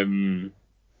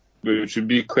 which would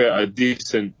be quite a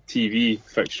decent TV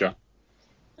fixture.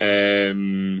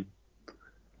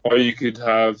 Or you could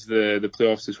have the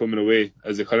playoffs as home and away,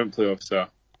 as the current playoffs are.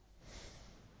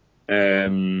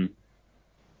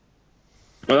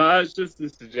 Well, that's just the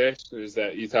suggestion, is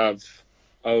that you'd have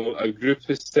a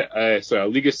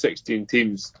league of 16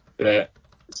 teams that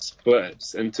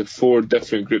splits into 4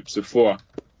 different groups of 4.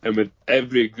 And with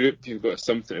every group, you've got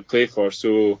something to play for.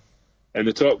 So in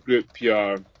the top group,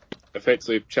 you're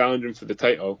effectively challenging for the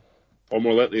title, or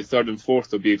more likely 3rd and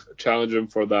 4th will be challenging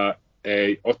for that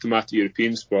automatic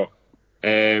European spot.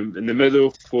 In the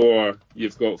middle 4,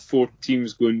 you've got 4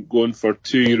 teams going for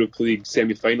 2 Europa League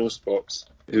semi-final spots,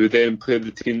 who would then play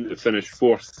the team that finished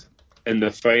 4th in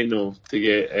the final to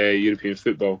get European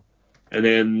football. And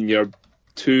then your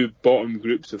 2 bottom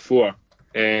groups of 4,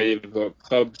 you've got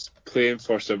clubs playing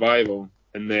for survival,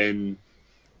 and then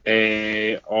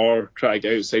or try to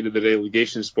get outside of the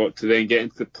relegation spot to then get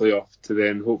into the playoff to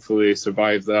then hopefully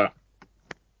survive that.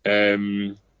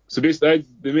 So basically,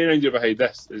 the main idea behind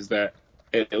this is that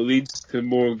it leads to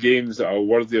more games that are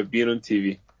worthy of being on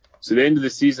TV. So the end of the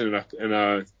season in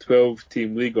a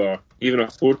 12-team league, or even a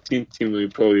 14-team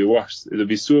league, probably worse. There'll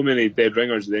be so many dead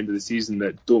ringers at the end of the season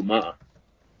that don't matter.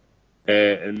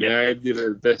 And the idea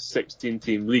of this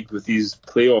 16-team league with these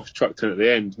playoffs chucked in at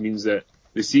the end means that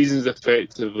the season's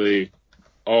effectively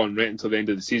on right until the end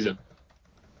of the season.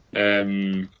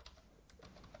 And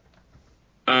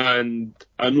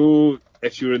I know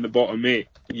if you were in the bottom 8,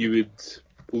 you would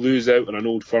lose out on an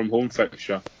Old Firm home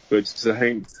fixture, which is, I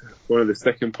think, one of the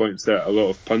sticking points that a lot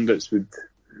of pundits would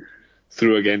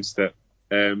throw against it.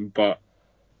 But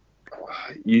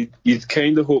you'd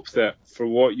kind of hope that for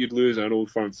what you'd lose on an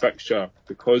Old Firm fixture,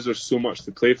 because there's so much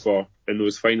to play for in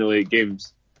those final 8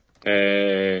 games,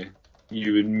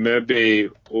 you would maybe,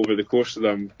 over the course of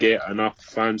them, get enough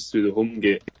fans through the home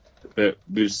gate that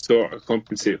would sort of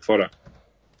compensate for it.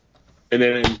 And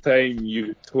then in time,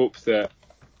 you'd hope that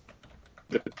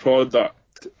the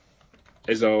product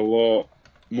is a lot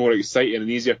more exciting and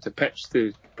easier to pitch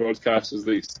to broadcasters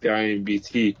like Sky and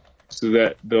BT, so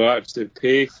that they'll actually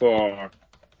pay for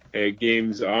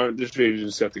games that aren't just Rangers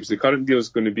and Celtic. The current deal is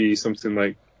going to be something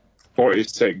like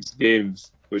 46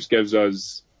 games, which gives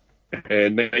us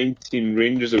 19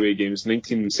 Rangers away games,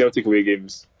 19 Celtic away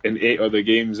games, and 8 other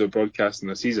games of broadcasting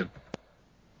a season.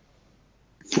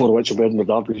 4 of which are better than the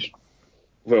derbies.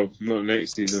 Well, not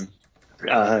next season.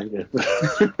 Yeah.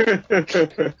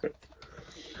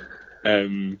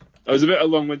 It was a bit of a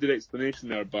long-winded explanation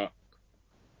there, but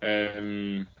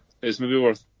it's maybe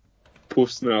worth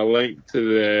posting a link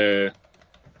to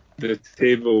the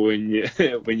table when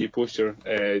you post your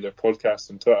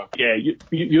podcast on Twitter. Yeah,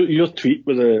 your tweet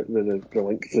with the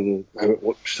link to how it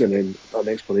works and then an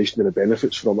explanation of the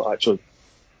benefits from it actually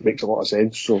makes a lot of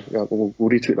sense. So yeah, we'll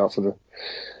retweet that for the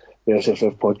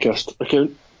SFF podcast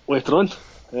account later on.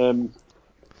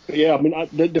 But yeah, I mean,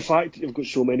 the fact that you've got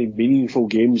so many meaningful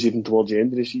games even towards the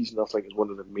end of the season, I think is one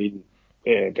of the main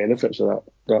benefits of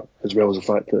that, as well as the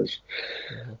fact that it's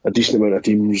a decent amount of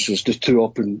teams. There's just 2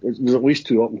 up and there's at least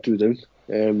 2 up and 2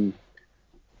 down,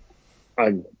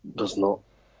 and there's not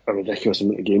a ridiculous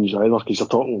amount of games either, because you're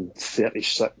talking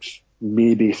 36,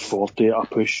 maybe 40 at a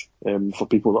push for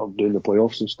people that are doing the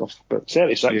playoffs and stuff. But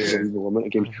 36 is a reasonable amount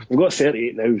of games. We've got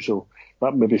 38 now, so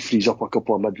that maybe frees up a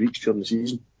couple of midweeks during the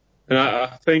season. And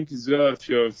I think as well, if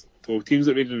teams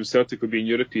like Rangers and Celtic will be in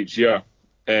Europe each year,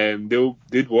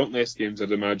 they'd want less games,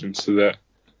 I'd imagine, so that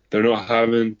they're not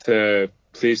having to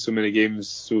play so many games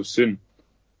so soon.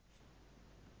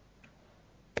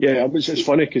 Yeah, it's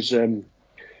funny because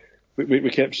we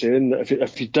kept saying that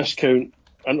if you discount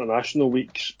international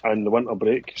weeks and the winter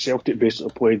break, Celtic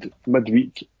basically played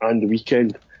midweek and the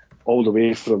weekend all the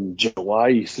way from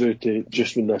July through to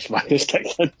just when this virus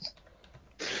kicked in.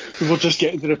 We were just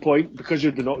getting to the point, because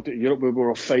you'd been knocked out of Europe, we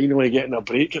were finally getting a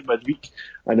break at midweek,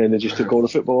 and then they just took all the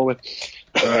football away.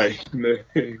 Aye,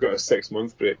 you've got a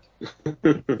 6-month break.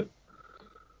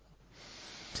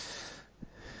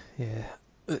 Yeah,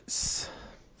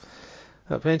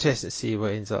 it'll be interesting to see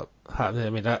what ends up happening. I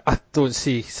mean, I don't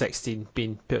see 16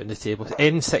 being put on the table.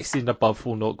 Any 16 above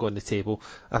will not go on the table.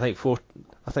 I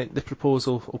think the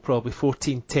proposal will probably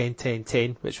 14, 10, 10,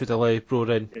 10, which would allow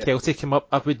Brora and Kelty come up.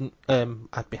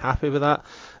 I'd be happy with that.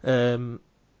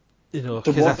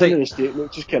 Because I think in the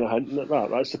statement, just kind of hinting at that.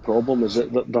 That's the problem, is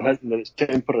that they're hinting that it's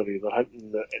temporary. They're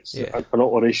hinting that it's an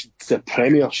alteration to the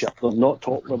Premiership. They're not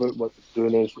talking about what they're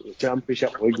doing is with the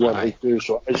Championship, League 1, League 2.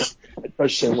 So it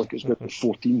does sound like it's going to be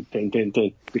 14, 10, 10,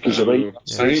 10. Because you're right.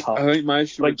 I think my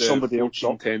issue like with somebody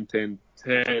 14, else 10, 10,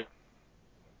 10.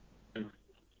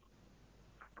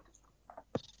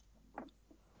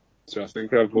 So I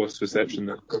think I've lost reception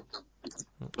there.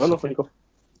 I don't think so.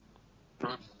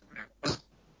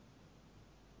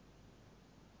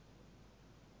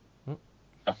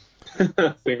 I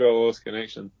think I lost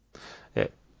connection. Yeah.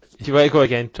 If you want to go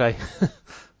again, try.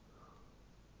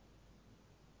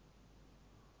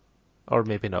 Or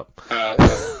maybe not.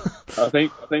 I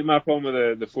think my problem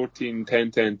with the 14,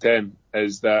 10, 10, 10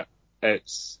 is that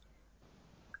it's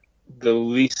the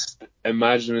least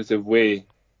imaginative way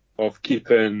of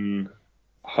keeping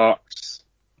Hearts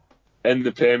in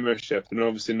the Premiership, and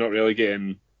obviously not really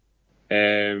getting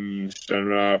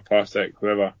Stranraer, Partick,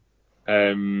 whoever.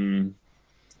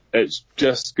 It's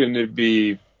just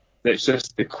the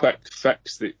quick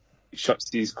fix that shuts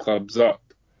these clubs up.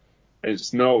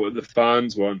 It's not what the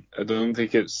fans want. I don't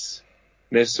think it's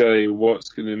necessarily what's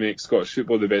going to make Scottish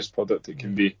football the best product it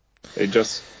can be. It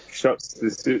just shuts the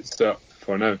suits up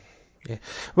for now. Yeah.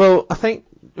 Well, I think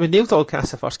when Neil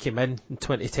Doncaster first came in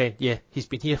 2010, he's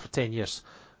been here for 10 years.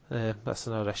 That's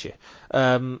another issue.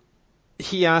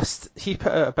 He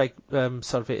put out a big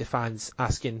survey to fans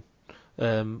asking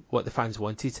what the fans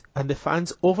wanted, and the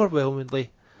fans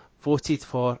overwhelmingly voted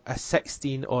for a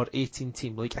 16 or 18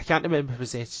 team league. I can't remember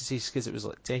percentages because it was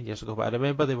like 10 years ago, but I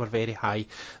remember they were very high.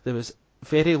 There was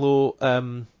very low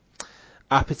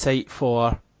appetite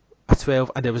for a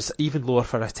 12, and it was even lower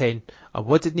for a 10. And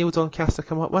what did Neil Doncaster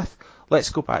come up with?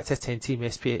 Let's go back to a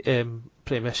 10-team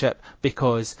Premiership,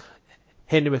 because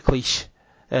Henry McLeish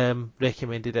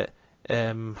recommended it,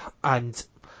 and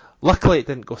luckily it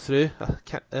didn't go through.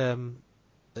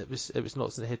 It was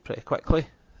knocked in the head pretty quickly,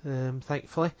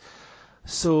 thankfully.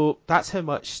 So that's how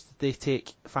much they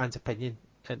take fans' opinion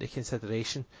into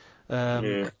consideration.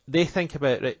 They think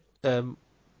about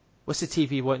what's the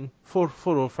TV wanting? 4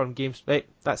 Old Firm games, right?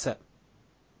 That's it.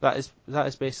 That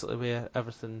is basically where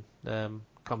everything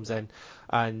comes in,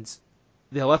 and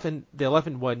the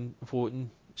 11-1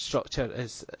 voting structure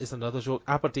is another joke.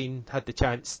 Aberdeen had the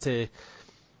chance to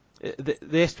the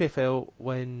SPFL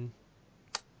when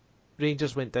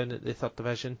Rangers went down at the 3rd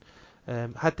Division.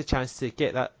 Had the chance to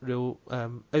get that rule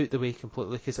out the way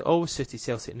completely because it always suited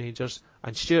Celtic and Rangers,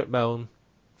 and Stuart Milne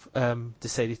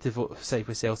decided to vote side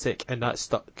with Celtic, and that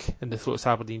stuck in the throats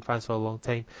of Aberdeen fans for a long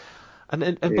time.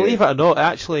 And believe it or not, it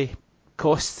actually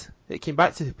it came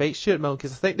back to bite Stuart Milne,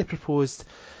 because I think they proposed,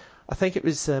 it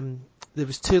was there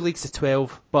was 2 leagues of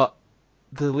 12, but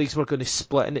the leagues were going to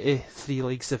split into 3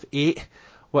 leagues of 8,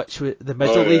 which the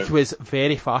middle league was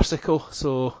very farcical.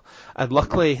 So, and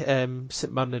luckily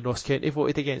St Mirren and Ross County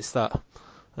voted against that.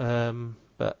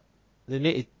 But they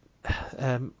needed.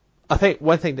 I think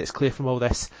one thing that's clear from all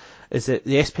this is that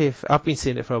the SPF, I've been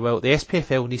saying it for a while, the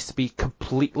SPFL needs to be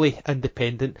completely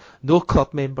independent. No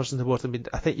club members on the board. I mean,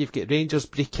 I think you've got Rangers,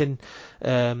 Brechin,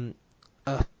 I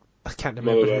can't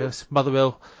remember who else,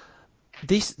 Motherwell.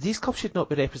 These clubs should not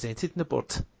be represented in the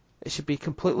board. It should be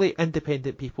completely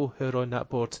independent people who are on that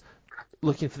board,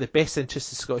 looking for the best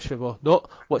interests of Scottish football, not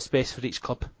what's best for each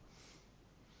club.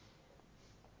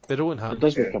 Their own hand. It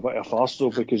does make a bit of a farce though,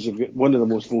 because you've got one of the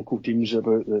most vocal teams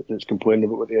about that's complaining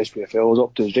about what the SPFL is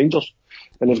up to is Rangers,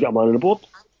 and they've got a man on the board.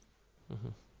 Mm-hmm.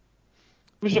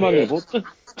 Who's the man on the board then?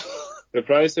 The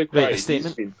price of Right, a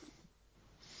statement.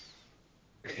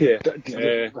 Yeah.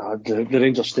 The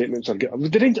Rangers statements are good.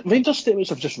 The Rangers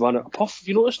statements have just run out of puff. Have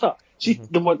you noticed that? See,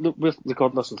 we're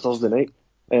recording this on Thursday night.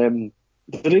 The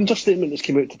Rangers statement that's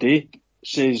came out today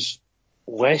says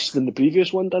less than the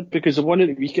previous one did, because the one at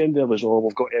the weekend there was,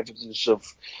 we've got evidence of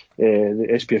the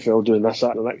SPFL doing this,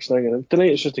 that, and the next thing. And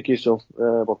tonight it's just a case of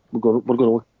we're going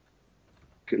to look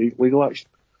at legal action.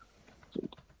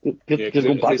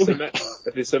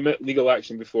 If they submit legal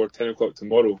action before 10 o'clock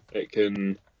tomorrow, it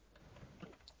can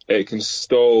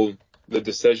stall the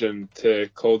decision to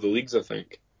call the leagues, I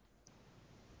think.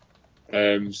 So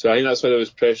I think that's why there was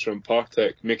pressure on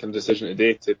Partick making a decision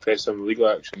today to press on the legal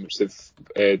action, which they've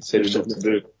decided not to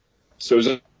do. So it was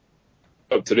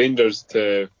up to Rangers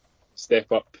to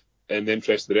step up in the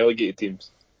interest of the relegated teams,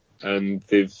 and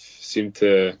they've seemed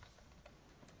to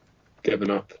given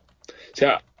up.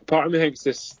 So part of me thinks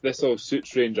this all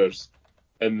suits Rangers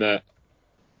in that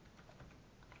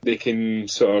they can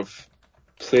sort of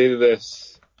play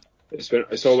this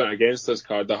it's all went against us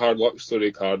card, the hard luck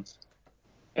story card,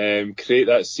 create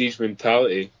that siege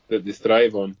mentality that they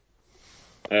thrive on,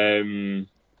 and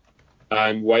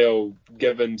while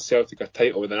giving Celtic a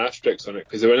title with an asterisk on it,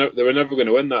 because they were never going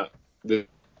to win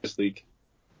this league,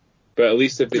 but at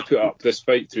least if they put up this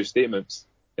fight through statements,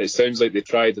 it sounds like they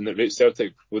tried, and that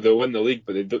Celtic, they'll win the league,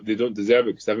 but they don't deserve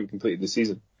it because they haven't completed the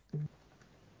season.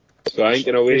 So I think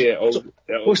in a way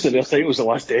most of their titles the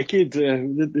last decade,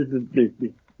 they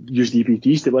used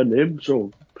EPTs to win them.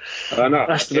 So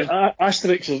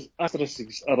asterisks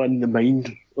are in the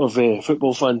mind of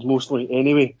football fans mostly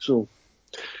anyway. So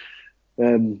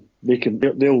they'll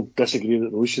disagree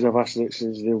that those should have asterisks.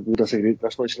 They'll disagree that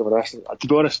this one should have an asterisk. To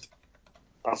be honest,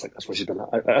 I think this one should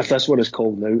have. If this one is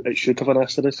called now, it should have an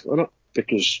asterisk on it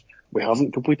because we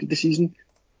haven't completed the season.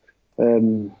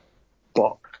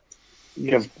 But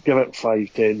give it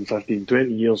 5, 10, 15,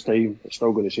 20 years time, it's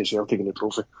still going to say Celtic in the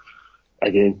trophy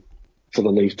again for the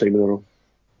 9th time in a row.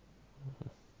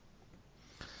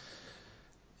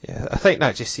 Yeah, I think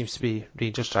that just seems to be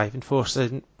Rangers' driving force.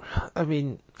 And I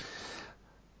mean,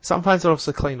 some fans are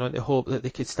also clinging on to hope that they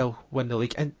could still win the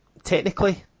league, and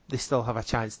technically they still have a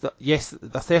chance. Yes,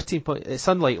 they're 13 points. It's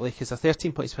unlikely because they're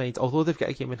 13 points behind. Although they've got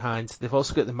a game in hand, they've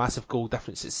also got the massive goal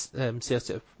differences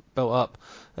Celtic have built up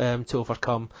to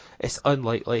overcome. It's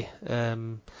unlikely.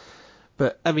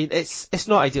 But I mean, it's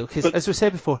not ideal because, as we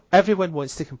said before, everyone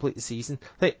wants to complete the season.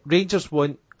 Like, Rangers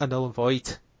want a null and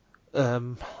void,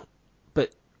 but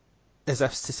as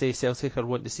if to say Celtic are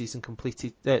wanting the season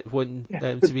completed, wanting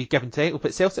to be given title.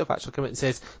 But Celtic have actually come out and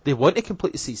says they want to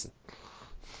complete the season.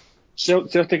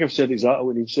 Celtic have said exactly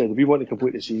what they said. If we want to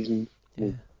complete the season,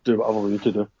 we'll do whatever we need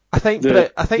to do. I think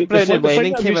Brown and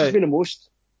Lennon came out. The most,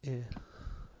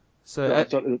 So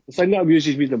the thing that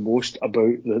amuses me the most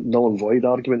about the null and void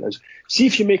argument is, see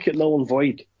if you make it null and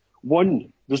void,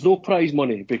 one, there's no prize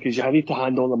money because you need to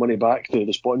hand all the money back to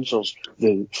the sponsors,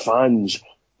 the fans,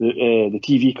 the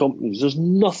TV companies. There's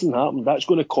nothing happened. That's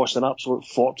going to cost an absolute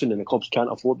fortune and the clubs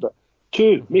can't afford it.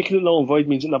 Two, making it null and void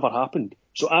means it never happened.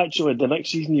 So actually, the next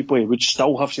season you play would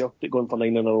still have Celtic going for 9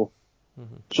 in a row.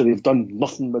 Mm-hmm. So they've done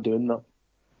nothing by doing that.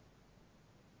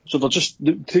 So they're just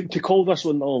to call this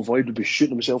one null and void would be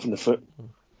shooting themselves in the foot.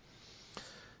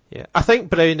 Yeah, I think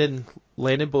Brown and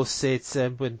Lennon both said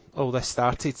when all this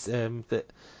started that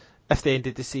if they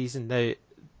ended the season now,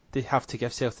 they have to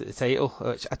give Celtic the title,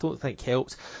 which I don't think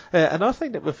helped. Another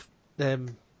thing that we've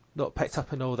not picked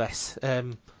up in all this,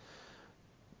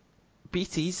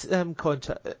 BT's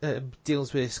contract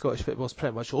dealings with Scottish football is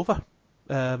pretty much over,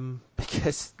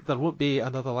 because there won't be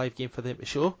another live game for them to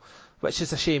show, which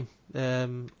is a shame.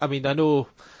 I mean, I know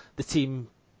the team,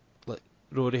 like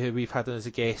Rory, who we've had on as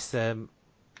a guest,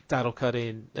 Darryl Curry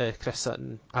and Chris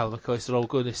Sutton, Alan McCoy, are all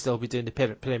going to still be doing the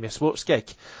Premier Sports gig.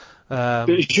 But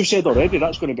as you said already,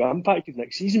 that's going to be impacted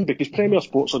next season because Premier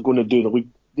Sports are going to do the league.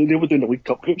 They were doing the League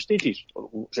Cup group stages,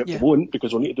 except they won't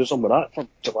because they'll need to do some of that for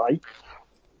July.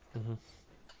 Mm-hmm.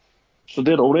 So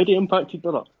they're already impacted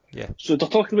by that. Yeah. So they're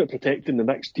talking about protecting the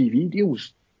next TV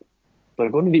deals. They're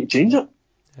going to need to change it.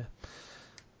 Yeah.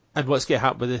 And what's going to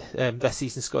happen with this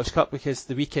season's Scottish Cup, because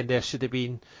the weekend there should have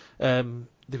been the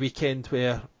weekend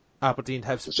where Aberdeen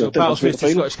have battles with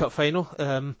the Scottish Cup final.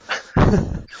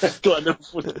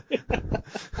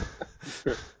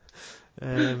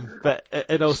 But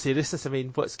in all seriousness, I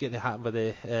mean, what's going to happen with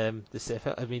the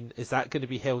CFL? I mean, is that going to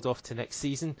be held off to next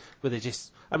season? Where they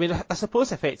just, I mean, I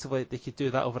suppose effectively they could do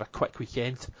that over a quick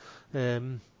weekend.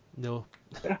 No,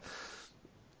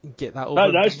 get that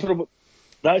over.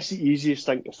 That's the easiest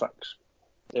thing to fix,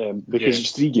 because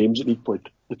it's 3 games that need played,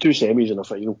 the 2 semis and a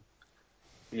final.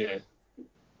 Yeah.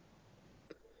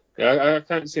 Yeah, I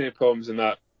can't see any problems in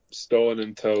that stalling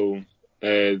until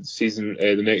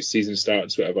the next season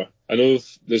starts, whatever. I know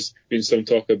there's been some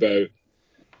talk about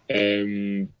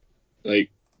like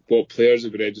what players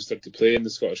will be registered to play in the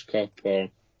Scottish Cup or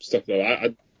stuff like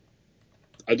that.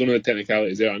 I don't know the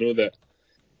technicalities there. I know that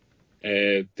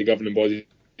the governing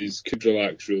bodies could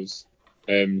relax rules,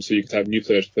 so you could have new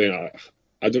players playing.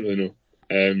 I don't really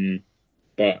know,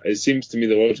 but it seems to me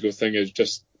the logical thing is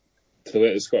just to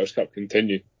let the Scottish Cup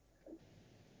continue.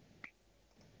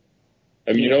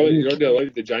 I mean, you're already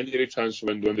allowed the January transfer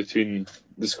window in between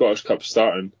the Scottish Cup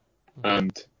starting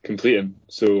and completing.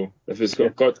 So if it's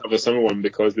got to have a summer one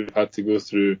because we've had to go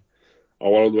through a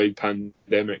worldwide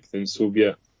pandemic, then so be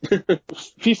it.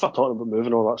 FIFA talking about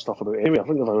moving all that stuff about anyway. I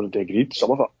think they've already agreed some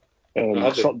of it.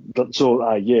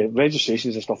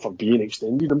 Registrations and stuff are being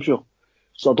extended, I'm sure.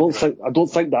 So I don't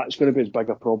think that's going to be as big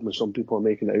a problem as some people are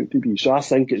making it out to be. So I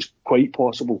think it's quite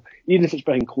possible, even if it's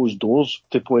behind closed doors,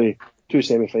 to play 2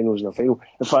 semi-finals and a final.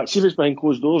 In fact, see if it's behind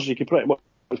closed doors, you can pretty much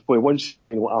play one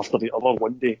final after the other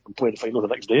one day and play the final the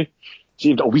next day. So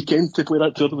you've got a weekend to play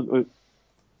that tournament out.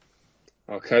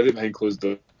 I'll carry it behind closed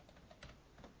doors.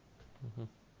 Mm-hmm.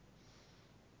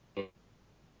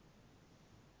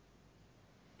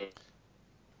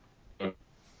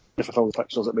 If I found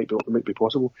fixtures, it might be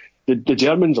possible. The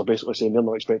Germans are basically saying they're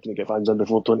not expecting to get fans in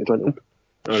before 2020.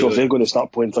 So if they're going to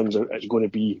start playing things out, it's going to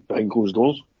be behind closed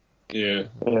doors. Yeah.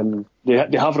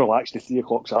 They have relaxed the 3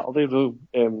 o'clock Saturday rule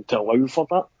to allow for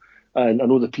that. And I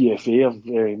know the PFA have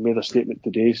made a statement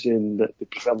today saying that they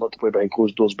prefer not to play behind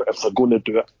closed doors, but if they're going to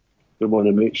do it, they want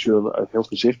to make sure that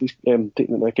health and safety is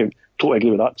taken into account. Totally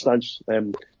agree with that stance.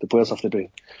 The players have to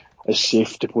be as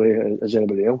safe to play as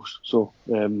anybody else. So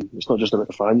it's not just about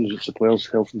the fans, it's the players'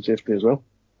 health and safety as well.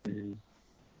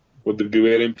 Would they be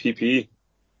wearing PPE?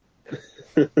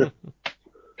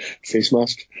 Face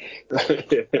mask.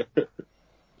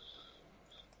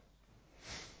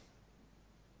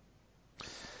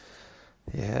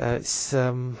 Yeah, it's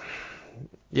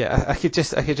I could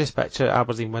just picture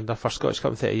Aberdeen win their first Scottish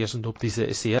Cup in 30 years and nobody's there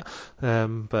to see it.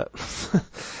 But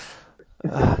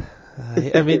I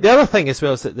mean, the other thing as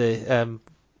well is that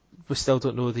we still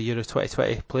don't know the Euro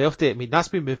 2020 playoff date. I mean, that's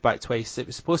been moved back twice. It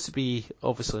was supposed to be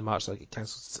obviously March, like it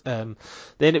cancelled.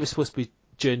 Then it was supposed to be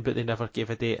June, but they never gave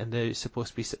a date, and now it's supposed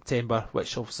to be September,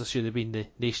 which obviously should have been the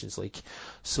Nations League.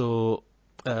 So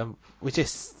the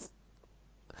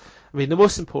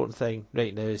most important thing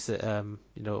right now is that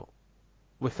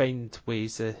we find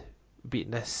ways of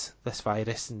beating this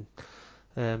virus, and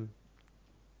that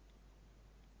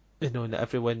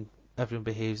everyone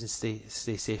behaves and stay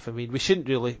safe. I mean, we shouldn't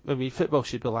really. I mean, football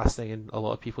should be the last thing in a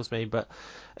lot of people's mind, but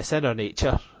it's in our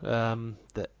nature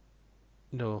that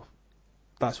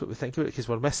that's what we think about it because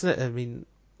we're missing it. I mean,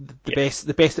 the best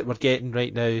that we're getting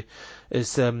right now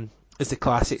is the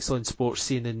classics on sports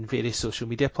scene and various social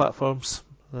media platforms,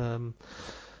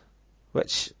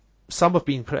 which some have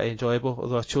been pretty enjoyable.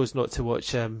 Although I chose not to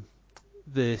watch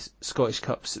the Scottish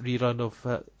Cup's rerun of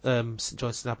St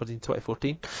Johnstone Aberdeen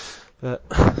 2014. But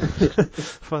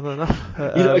funnily enough,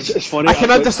 it's funny. I can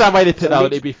understand why they put that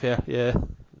on. To be fair, yeah.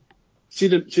 See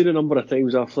the number of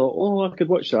times I thought, I could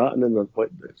watch that, and then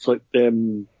it's like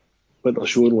when they're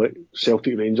showing like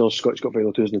Celtic Rangers Scottish Cup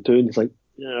final 2002, and it's like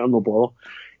I'm no bother.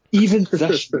 Even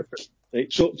this,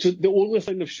 right? So the only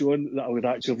thing they've shown that I would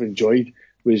actually have enjoyed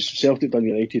was Celtic done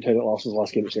United, Henrik Larsson's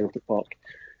last game at Celtic Park.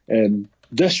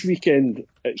 This weekend,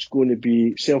 it's going to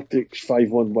be Celtic's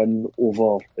 5-1 win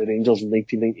over the Rangers in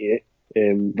 1998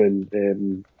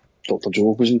 when Dr.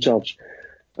 Joe was in charge.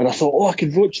 And I thought, I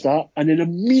could watch that. And then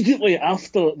immediately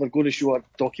after, they're going to show a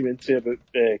documentary about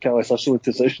Kelly Thistle in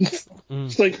 2000.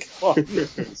 It's like,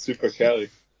 Super Kelly.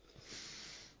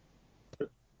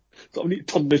 So I need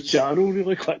to turn the channel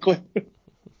really quickly.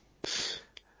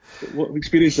 What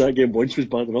experience that game once was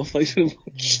bad enough.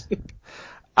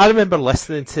 I remember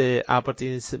listening to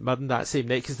Aberdeen and St Mirren that same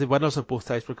night because the winners of both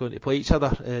ties were going to play each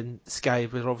other, and Sky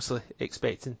were obviously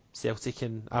expecting Celtic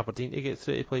and Aberdeen to get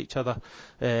through to play each other.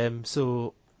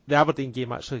 So the Aberdeen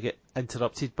game actually get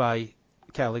interrupted by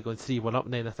Kelly going 3-1 up,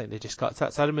 and then I think they just cut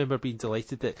that. So I remember being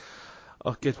delighted that,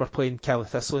 oh good, we're playing Kelly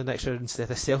Thistle next year instead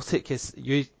of Celtic, because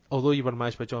although you were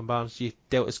managed by John Barnes, you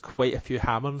dealt us quite a few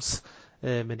hammers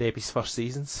in Ebbie's first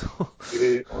season. So.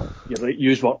 You're right,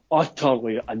 you were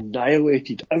utterly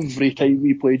annihilated every time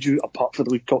we played you, apart from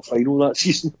the League Cup final that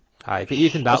season. Aye, but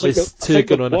even that was two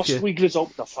going on a few. The worst league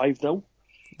result was a 5-0.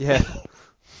 Yeah,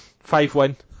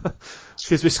 5-1.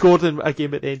 Because we scored in a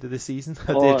game at the end of the season,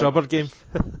 the Drubber game.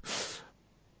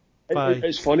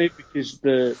 It's funny because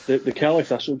the Kelly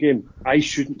Thistle game, I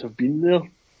shouldn't have been there,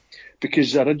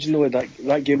 because originally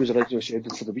that game was originally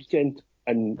scheduled for the weekend,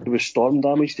 and there was storm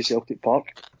damage to Celtic Park,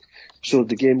 so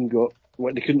the game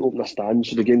they couldn't open a stand,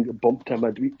 so the game got bumped to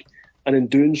midweek, and in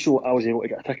doing so I was able to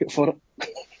get a ticket for it.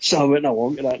 So I went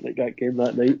along to that game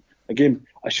that night, a game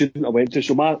I shouldn't have went to.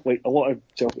 So a lot of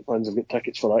Celtic fans have got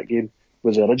tickets for that game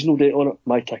with the original date on it.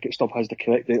 My ticket stub has the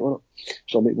correct date on it,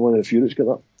 so I'm one of the few that's got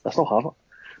that. I still have it.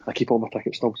 I keep all my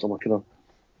ticket stubs, so I'm a kind of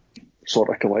sort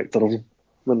of collector of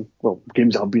them.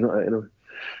 Games I've been at it anyway.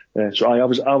 So I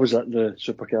was at the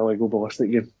Super Kelly Go Ballistic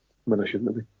game when I shouldn't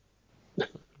have been.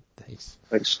 Nice.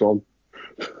 Thanks, Storm.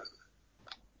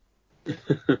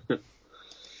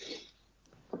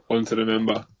 One to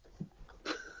remember.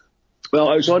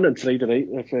 Well, it was on Friday night,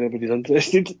 if anybody's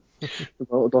interested. A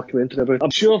little documentary about it. I'm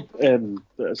sure that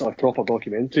it's a proper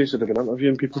documentary, so they've been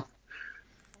interviewing people.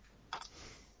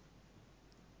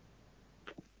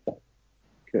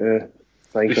 They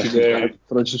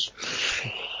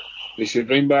should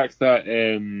bring back that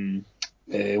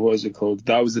what was it called?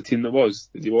 That Was the Team That Was.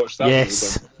 Did you watch that?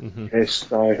 Yes. Yes,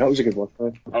 that was a good one.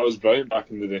 That was brilliant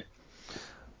back in the day.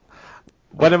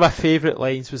 One of my favourite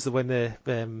lines was the one for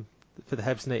the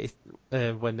Hibs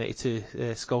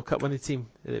 192 Skull Cup winning team.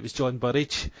 It was John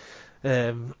Burridge.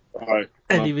 And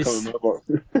he was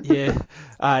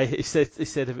he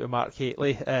said about Mark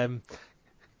Hateley.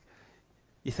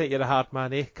 You think you're a hard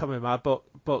man, eh? Come in my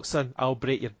box, son. I'll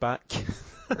break your back.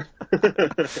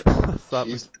 That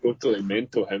was totally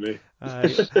mental, him, eh? I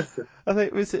think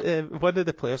it was one of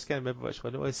the players, can't remember which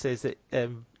one it was, says that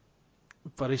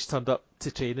Burridge turned up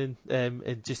to training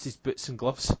in just his boots and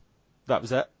gloves. That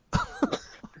was it.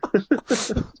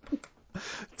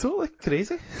 Totally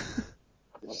crazy.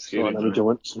 Not an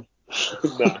vigilance.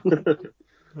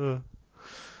 Nah.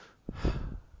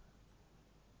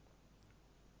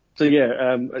 So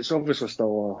yeah, it's obviously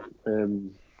still a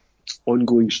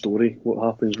ongoing story what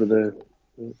happens with the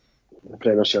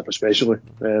Premiership especially,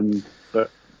 but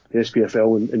the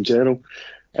SPFL in general.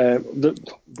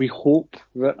 We hope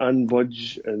that Anne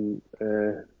Budge and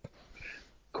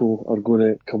co are going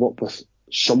to come up with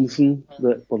something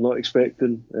that we're not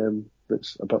expecting,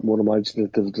 that's a bit more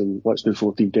imaginative than let's do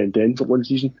 14-10-10 for one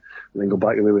season and then go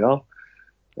back the way we are.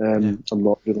 I'm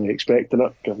not really expecting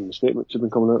it, given the statements have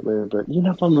been coming out there, but you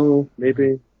never know.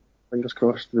 Maybe, fingers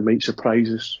crossed, they might surprise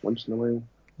us once in a while.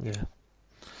 Yeah.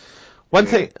 One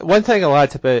thing I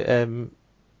liked about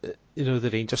the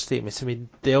Rangers statements. I mean,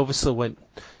 they obviously want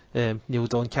Neil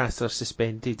Doncaster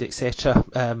suspended, etc.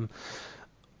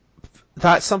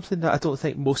 That's something that I don't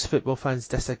think most football fans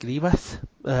disagree with.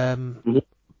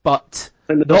 But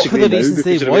not for the reasons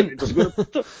they want.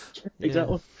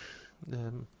 Exactly.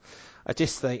 I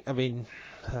just think,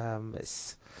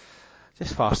 it's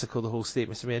just farcical, the whole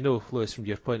statement. I mean, I know, Lewis, from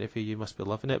your point of view, you must be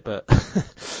loving it, but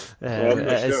I'm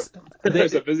not sure.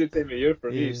 It's a busy time of year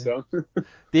for me, so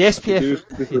the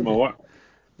SPF do my work.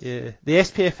 Yeah, the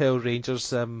SPFL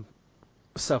Rangers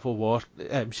civil war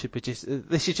should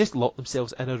just lock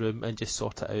themselves in a room and just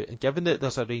sort it out. And given that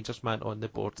there's a Rangers man on the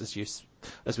board, as we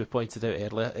pointed out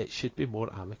earlier, it should be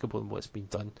more amicable than what's been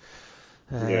done.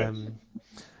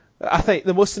 I think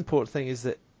the most important thing is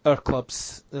that our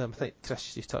clubs, I think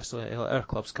Chris, you touched on it, our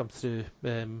clubs come through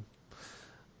in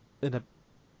a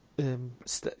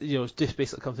just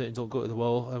basically come through and don't go to the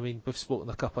wall. I mean, we've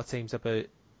spoken a couple of times about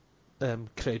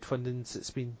crowdfundings that's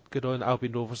been going on.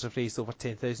 Albion Rovers have raised over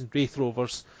 10,000. Wraith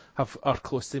Rovers are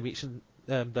close to reaching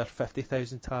their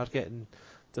 50,000 target, and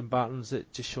Dumbarton's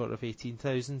at just short of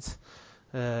 18,000.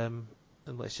 And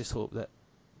let's just hope that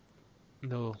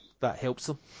that helps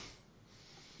them.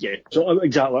 Yeah, so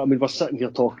exactly. I mean, we're sitting here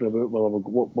talking about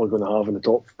what we're going to have in the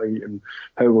top flight and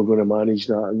how we're going to manage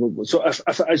that. So if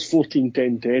it is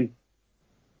 14-10-10,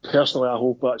 personally, I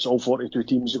hope that's all 42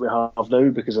 teams that we have now,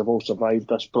 because they've all survived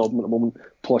this problem at the moment,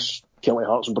 plus Kelly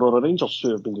Hearts and Brora Rangers, who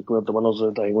have been declared the winners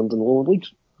of the Highland and Lowland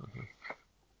Leagues.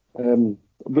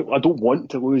 But I don't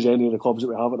want to lose any of the clubs that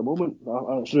we have at the moment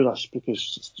through this,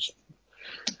 because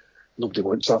nobody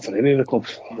wants that for any of the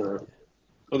clubs.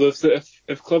 Although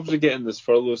if clubs are getting this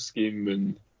furlough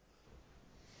scheme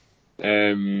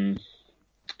and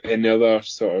any other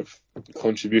sort of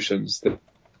contributions,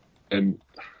 then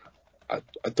I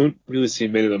don't really see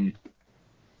many of them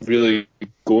really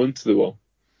going to the wall.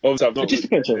 Obviously, it just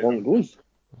depends how long it goes.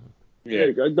 Yeah,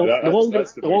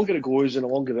 the longer it goes and the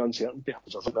longer the uncertainty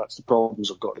happens, I think that's the problems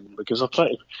I've got, because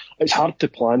it's hard to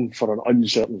plan for an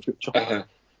uncertain future.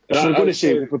 If we're going to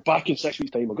say we'll be back in 6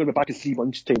 weeks' time, we're going to be back in 3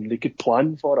 months' time, they could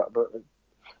plan for it, but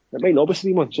it might not be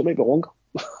 3 months, it might be longer.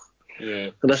 Yeah.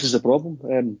 And this is the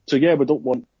problem. So yeah, we don't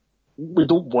want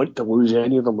to lose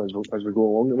any of them as we go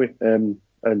along the way.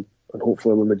 And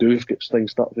hopefully when we do get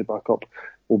things started back up,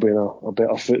 we'll be in a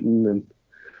better footing and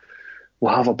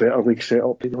we'll have a better league set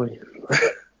up anyway.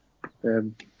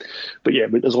 But yeah,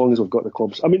 but as long as we've got the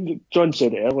clubs. I mean, John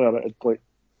said it earlier, it's like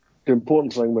the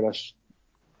important thing with this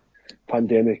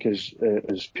pandemic is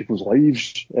people's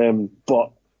lives.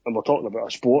 But when we're talking about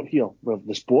a sport here, where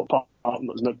the sport part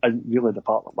isn't really the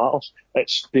part that matters.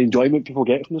 It's the enjoyment people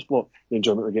get from the sport, the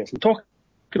enjoyment they get from talking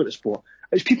about the sport.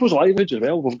 It's people's livelihoods as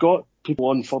well. We've got people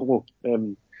on furlough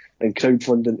and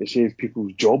crowdfunding to save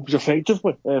people's jobs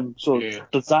effectively. So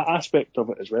there's that aspect of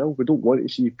it as well. We don't want to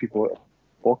see people out of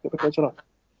pocket because of that.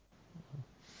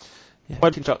 Yeah.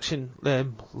 One reconstruction,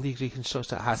 league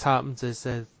reconstruction that has happened is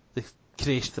the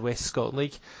creation of the West Scotland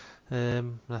League.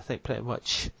 And I think pretty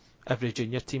much every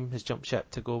junior team has jumped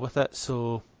ship to go with it.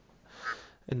 So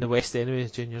in the West anyway,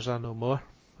 juniors are no more.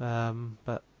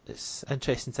 But it's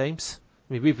interesting times.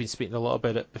 I mean, we've been speaking a lot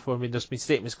about it before. I mean, there's been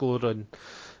statements galore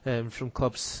on from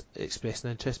clubs expressing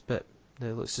interest, but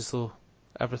it looks as though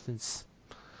everything's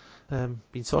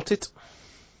been sorted.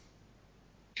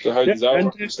 So how does that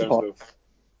work in terms of?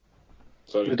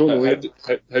 Sorry,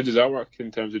 how does that work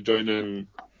in terms of joining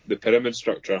the pyramid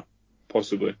structure,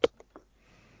 possibly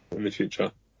in the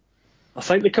future? I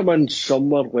think they come in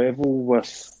somewhere level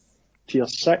with Tier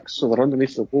 6, so they're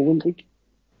underneath the Lowland League.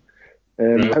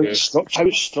 How it's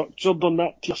structured on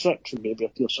that Tier 6 and maybe a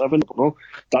Tier 7, I don't know.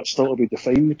 That's still to be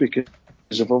defined, because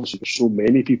there's obviously so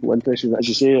many people interested in it. As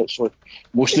you say, it's like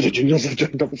most of the juniors have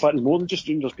joined up. In fact, there's more than just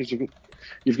juniors, because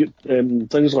you've got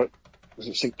things like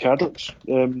St Cadoc's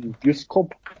Youth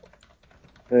Club,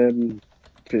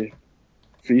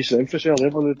 for East Renfrewshire, they're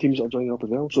one of the teams that are joining up as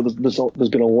well. So there's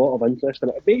been a lot of interest in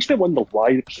it. It makes me wonder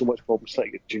why there's so much problems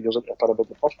trying to get juniors into the pyramid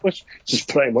in the first place. This is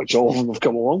pretty much all of them have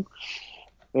come along.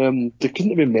 There couldn't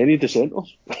have been many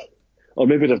dissenters. Or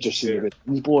maybe they've just seen the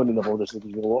winds blowing and they've all decided,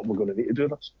 you know what, we're going to need to do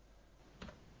this.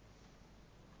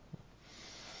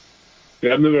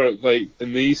 Yeah, I've never,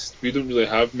 in the East, we don't really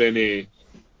have many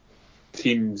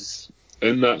teams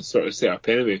in that sort of setup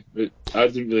anyway. I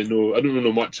don't really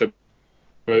know much about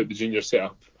the junior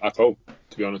setup at all,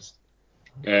 to be honest.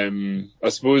 I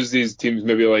suppose these teams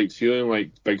maybe feeling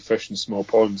like big fish in small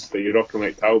ponds, like you're rocking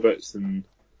like Talbots and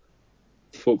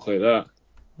folk like that.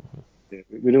 Yeah,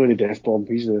 we know any Death Bomb.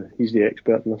 He's the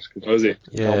expert in this. Is he?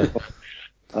 Yeah.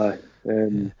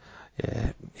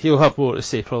 Yeah, he'll have more to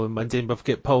say probably Monday. And we've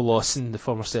got Paul Lawson, the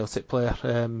former Celtic player,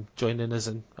 joining us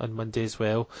on Monday as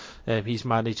well. He's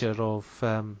manager of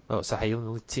it's a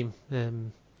Highland League team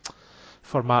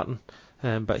for Martin,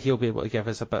 but he'll be able to give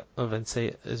us a bit of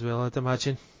insight as well, I'd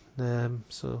imagine.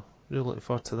 So really looking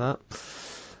forward to that.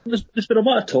 There's been a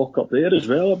bit of talk up there as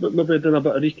well about maybe doing a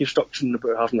bit of reconstruction,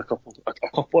 about having a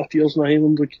couple of tiers in the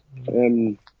Highland League.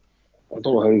 I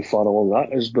don't know how far along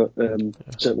that is, but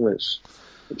certainly it's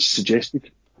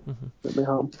suggested that may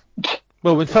happen.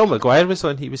 Well, when Phil Maguire was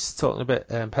on, he was talking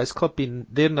about his club being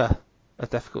they're in a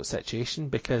difficult situation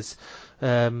because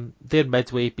they're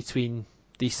midway between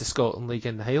the East of Scotland League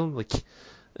and the Highland League.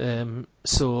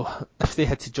 So if they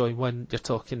had to join one, you're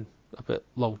talking about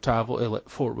long travel to like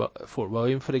Fort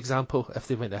William, for example, if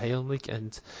they went to Highland League,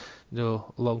 and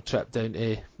long trip down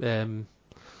to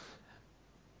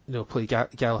play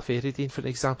Gallifreydine, for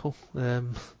example.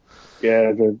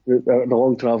 Yeah, the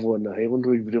long travel in the Highland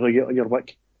League would really get on your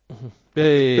wick.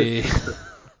 Hey.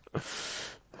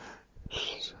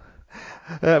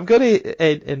 I'm going to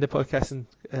end the podcast on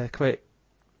quite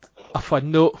a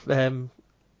fun note.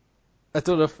 I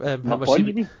don't know if how Not much fun,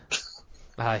 you mean?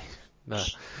 Aye, no.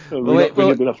 We've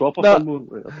been a proper no, fun one.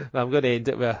 Right, okay. No, I'm going to end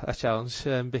it with a challenge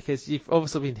because you've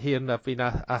obviously been hearing I've been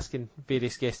asking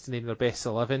various guests to name their best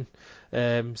 11. So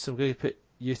I'm going to put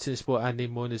you to the spot and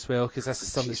name one as well because this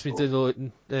is something that's been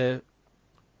downloading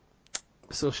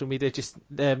social media. Just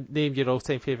name your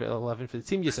all-time favourite 11 for the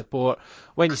team you support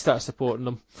when you start supporting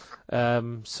them.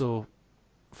 So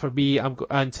for me, and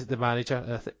the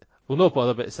manager, we'll not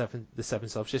bother about the seven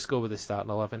subs. Just go with the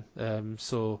starting 11.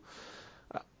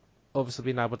 Obviously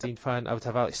being an Aberdeen fan, I would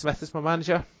have Alex Smith as my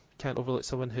manager. Can't overlook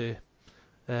someone who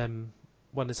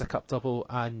won us a cup double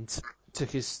and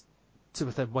took us to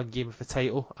within one game of the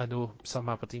title. I know some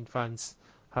Aberdeen fans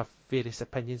have various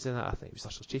opinions in it. I think it was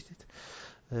actually cheated.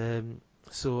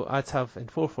 So I'd have in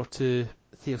 4-4-2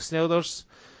 Theo Snelders,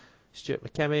 Stuart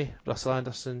McKimmie, Russell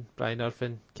Anderson, Brian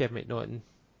Irvin, Kevin McNaughton,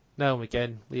 Niall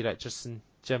McGinn, Lee Richardson,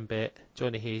 Jim Bett,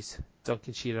 Johnny Hayes,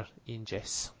 Duncan Shearer, Ian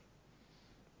Jess.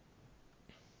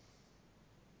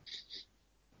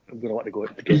 I'm going to let it go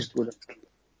at the guest with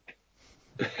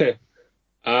it.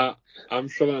 I'm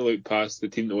struggling to look past the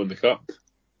team that won the cup.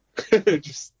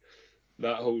 Just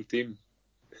that whole team.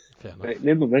 Fair enough. Right,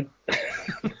 name them then.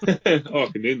 I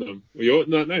can name them. Are you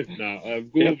not now? Nah,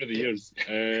 I've gone over the years.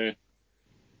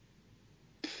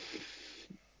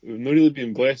 We've not really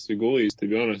been blessed with goalies, to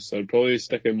be honest. I'd probably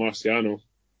stick in Marciano.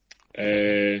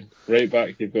 Right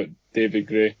back, you've got David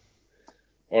Gray,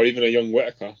 or even a young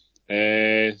Whittaker.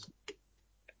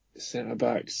 Centre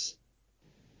backs,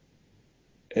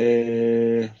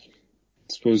 I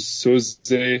suppose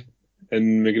Soze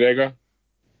and McGregor.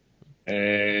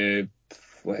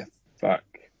 Left back,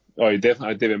 oh, you definitely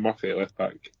had David Murphy at left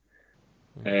back.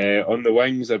 On the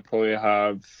wings, I'd probably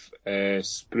have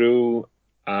Sproul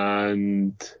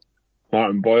and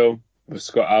Martin Boyle with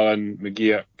Scott Allen,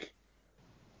 McGeoch.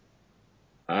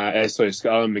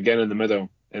 Scott Allen, McGinn in the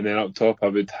middle, and then up top I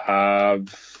would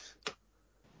have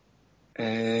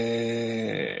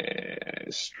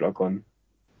struggling.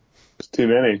 There's too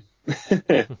many.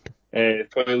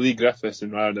 Probably Lee Griffiths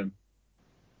and Rardon.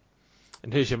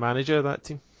 And who's your manager of that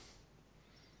team?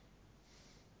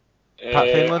 Pat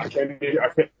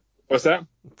Fenlon? What's that?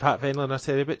 Pat Fenlon or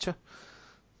Terry Butcher?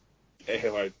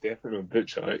 Well, definitely no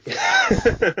Butcher.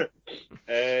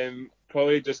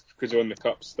 Probably just because he won the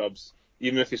cup, Stubbs.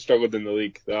 Even if he struggled in the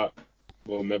league, that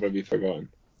will never be forgotten.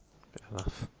 Fair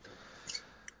enough.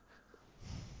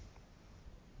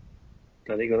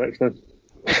 Can I go next then?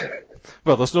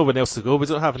 Well, there's no one else to go. We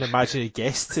don't have an imaginary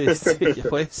guest to take your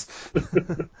place.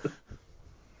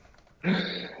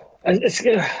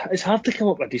 It's hard to come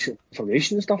up with decent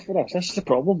information and stuff for this. This is the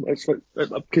problem. It's like,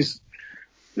 because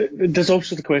there's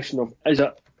also the question of, is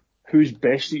it who's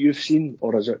best that you've seen,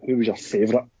 or is it who was your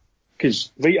favourite?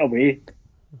 Because right away,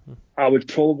 I would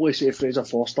probably say Fraser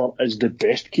Forster is the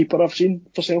best keeper I've seen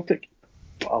for Celtic,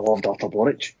 but I loved Artur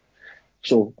Boric.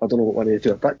 So I don't know what one of you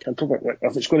to pick.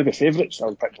 If it's going to be favourites, I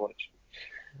would pick Boric.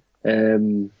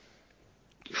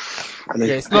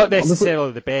 It's not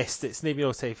necessarily the best. It's maybe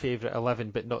all-time favourite 11,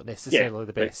 but not necessarily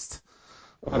the best.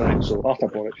 Alright, so Artur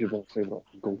Boric is my favourite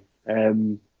goal.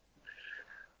 And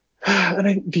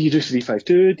then, do you do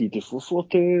 3-5-2? Do you do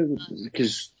 4-4-2?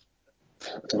 Because,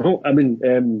 I don't know. I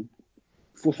mean,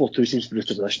 4-4-2 seems to be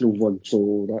the traditional one,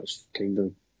 so that's kind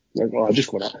of... Well, I'll just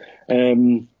go with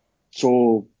that.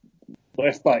 So,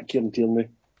 left back, Kieran Tierney.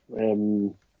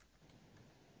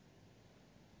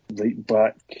 Right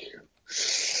back...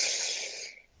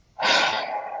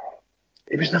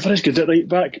 He was never as good at right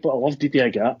back, but I loved Didier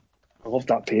Agat. I loved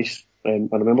that pace. I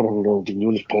remember having Ronaldinho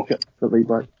in his pocket at right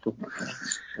back. So,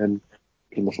 good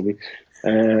enough for me.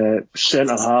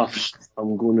 Centre halves,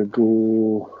 I'm going to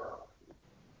go...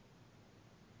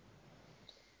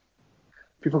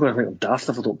 People are going to think I'm daft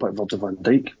if I don't pick Virgil van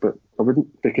Dijk, but I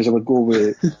wouldn't, because I would go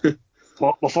with...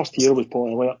 my first hero was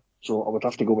Paul Elliott, so I would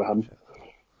have to go with him.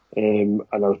 And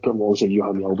I would put him also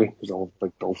Johan Mjällby, because I love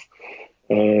Big Dolph.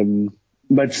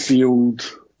 Midfield,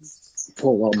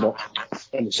 Paul Lambert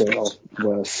in the centre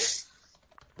with...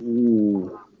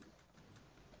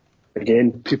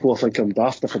 Again, people will think I'm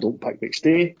daft if I don't pick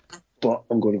McStay, but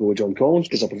I'm going to go with John Collins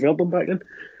because I preferred him back then.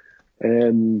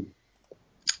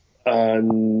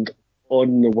 And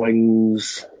on the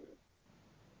wings,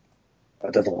 I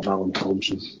did love Alan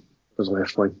Thompson as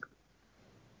left wing.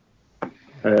 I'm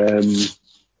going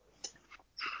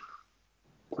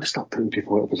to start putting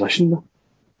people out of position now.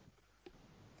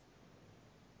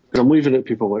 I'm leaving out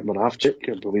people like Moravchik,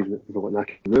 I'm leaving out people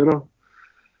like Nakamura,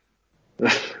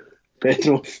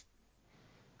 Petrov.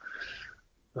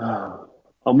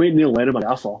 I'm waiting Neil Lennon my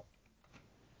gaffer,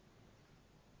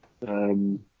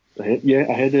 Ahead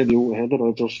of Neil, ahead of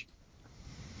Rodgers.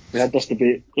 We had this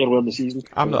debate earlier in the season.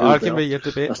 I'm not arguing with your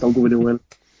debate. I still go with Neil Lennon.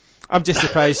 I'm just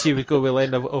surprised you would go with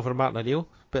Lennon over Martin O'Neill,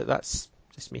 but that's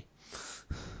just me.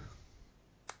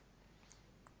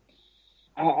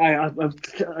 I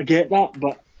get that,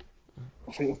 but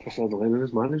I think I prefer the Lennon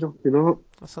as manager. You know,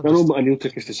 I know Martin O'Neill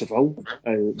took us to Seville,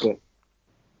 but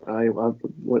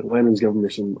Lennon's given me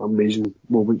some amazing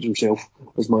moments himself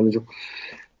as manager.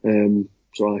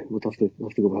 So I would have to go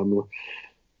with him though.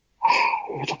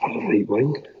 Who would I put the right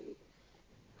wing?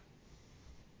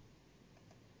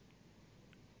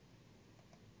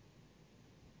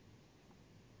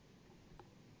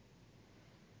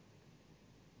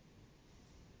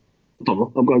 I don't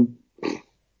know. I'm going.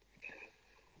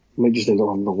 Might just end up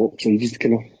having a lot, so you just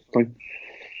kind of thing.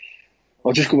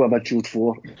 I'll just go with a midfield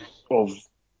four of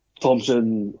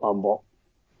Thompson, Lambert,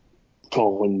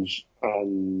 Collins,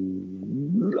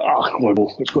 and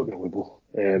Wibble. It's got to be Wibble.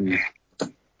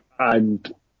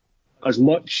 And as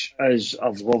much as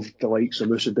I've loved the likes of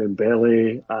Moussa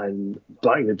Dembele, and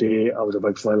back in the day I was a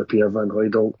big fan of Pierre Van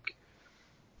Hooijdonk,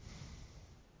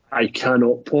 I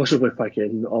cannot possibly pick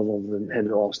anything other than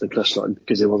Henry Larsson and Chris Sutton,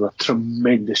 because they were a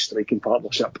tremendous striking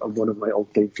partnership and one of my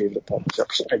all-time favourite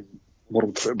partnerships in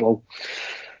world football.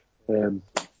 So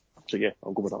yeah,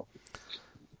 I'll go with that.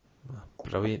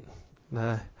 Brilliant.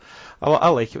 Nah, I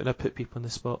like it when I put people on the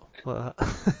spot like that.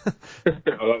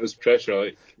 Oh, that was pressure,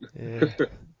 like. Yeah.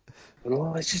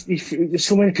 No, it's just there's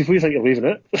so many people you think you're leaving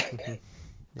it.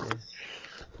 Yeah.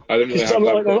 I didn't really have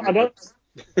that.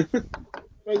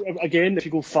 Again, if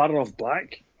you go far enough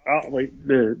back, like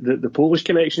the Polish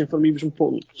connection for me was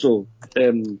important. So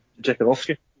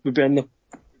Dziekarowski would be in there.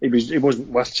 He wasn't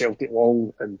with Celtic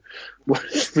long and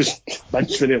was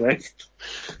benched when he left.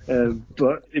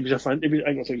 But he was I think he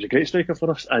was a great striker for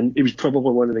us, and he was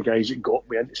probably one of the guys that got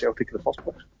me into Celtic in the first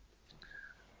place.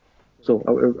 So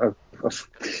I've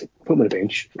put him on the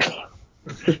bench. You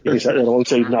can sit there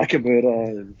alongside Nakamura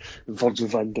and Virgil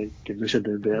van Dijk and Moussa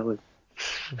Dembele.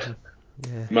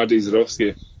 Yeah. Maciej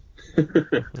Zarowski.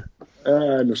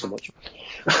 Not so much.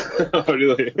 Oh,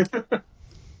 really?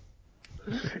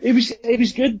 He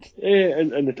was good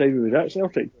in the time he was at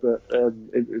Celtic, but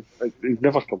he'd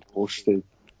never come close to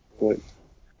like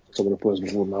some of the players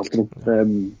before and after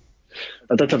him.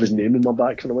 I did have his name in my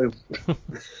back for a while.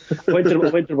 I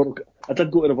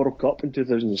did go to the World Cup in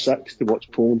 2006 to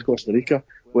watch Poland Costa Rica,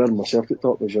 wearing my Celtic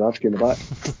top with Żurawski in the back.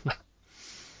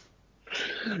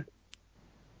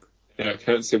 Yeah, I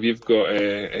can't say we've got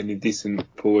any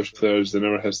decent Polish players in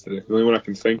our history. The only one I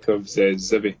can think of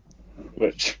is Zivi,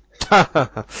 which Yeah.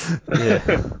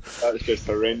 that's just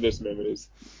horrendous memories.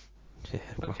 Yeah.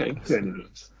 I can't do any of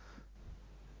those.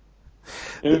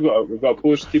 Yeah, we've got a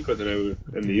Polish keeper now in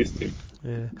the youth team.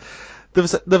 Yeah.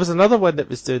 There was another one that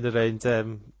was doing around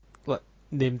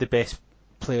name the best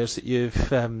players that you've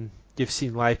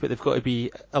seen live, but they've got to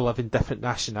be 11 different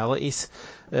nationalities.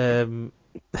 If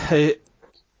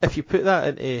you put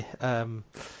that into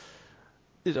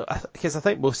because I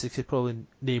think most of you could probably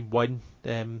name one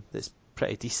that's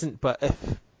pretty decent, but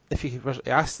if you could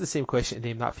ask the same question to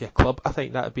name that for your club, I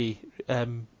think that would be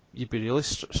you'd be really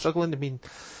struggling. I mean,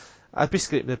 I'd be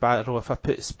scraping the barrel if I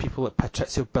put people like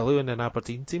Patrizio Billu in an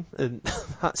Aberdeen team, and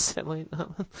that's certainly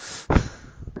not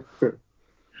happening.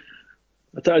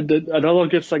 Another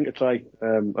good thing to try,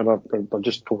 and I'm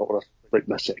just pulling up with like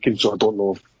my second, so I don't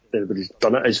know if anybody's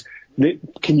done it, is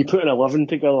can you put an 11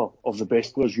 together of the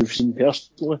best players you've seen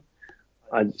personally,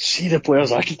 and see the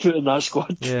players I could put in that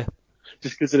squad? Yeah.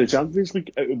 Just because of the Champions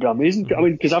League, it would be amazing. I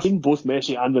mean, because I've seen both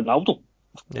Messi and Ronaldo.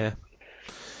 Yeah.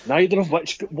 Neither of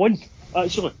which won,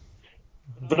 actually.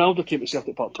 Ronaldo came to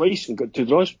Celtic Park twice and got 2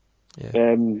 draws. Yeah.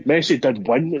 Messi did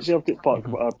win at Celtic Park,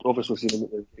 but I've obviously seen him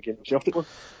at the game at Celtic one.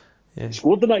 Yeah. He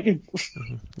scored in that game.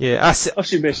 Yeah. I've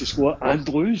seen Messi score and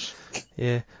lose.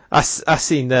 Yeah. I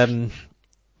seen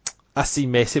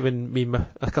Messi when me and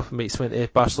a couple of mates went to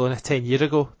Barcelona 10 years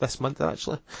ago this month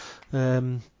actually.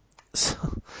 And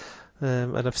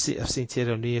I've seen Thierry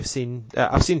Henry. I've seen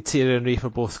Thierry Henry for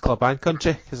both club and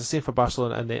country, because I've seen for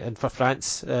Barcelona and for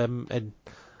France in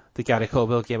the Gary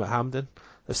Caldwell game at Hampden.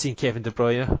 I've seen Kevin De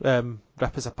Bruyne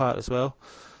rip us apart as well.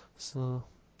 So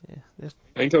yeah.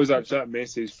 I think I was actually at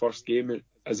Messi's first game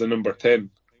as a number 10.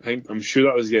 I'm sure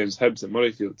that was against Hibs at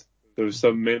Murrayfield. There was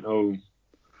some mental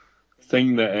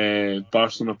thing that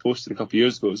Barcelona posted a couple of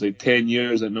years ago. It was like 10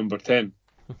 years at number 10.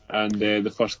 And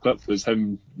the first clip was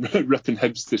him ripping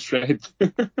Hibs to shred.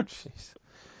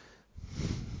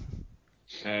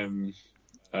 Jeez.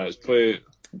 It's probably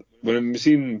when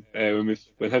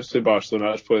Hibs play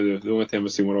Barcelona, that's probably the only time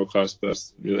I've seen world class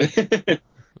players really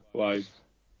live.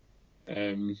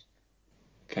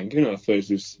 can't give enough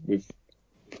players we've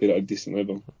played at a decent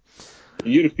level.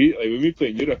 European, like when we play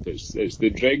in Europe, it's the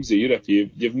dregs of Europe.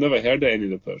 You've never heard of any of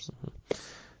the players.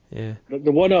 Yeah.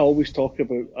 The one I always talk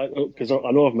about, because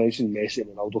I know I've mentioned Messi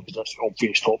and Ronaldo because that's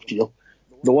obvious top tier.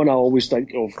 The one I always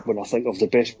think of when I think of the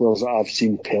best players that I've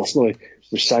seen personally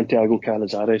was Santiago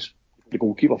Canizares, the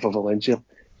goalkeeper for Valencia.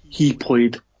 He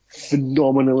played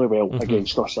phenomenally well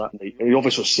against us that night. He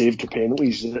obviously saved the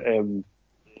penalties that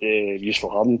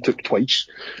Yusuf Harden took twice.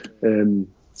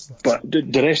 But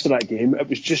the rest of that game, it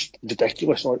was just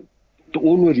ridiculous. Like, the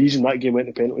only reason that game went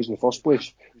to penalties in the first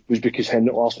place was because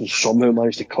Henrik Larsson somehow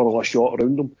managed to curl a shot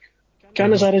around him.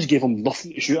 Canizares gave him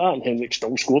nothing to shoot at, and Henrik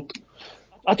still scored.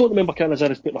 I don't remember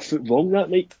Canizares putting a foot wrong that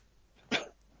night.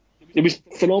 It was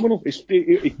phenomenal. The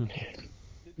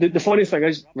funny thing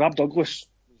is, Rab Douglas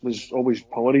was always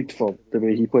pilloried for the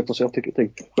way he played for Celtic at the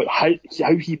time. But how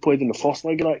he played in the first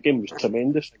leg of that game was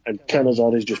tremendous, and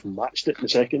Canizares just matched it in the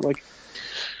second leg.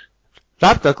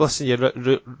 Rab Douglas in your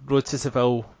road to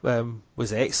Seville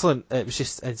was excellent. It was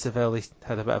just in Seville he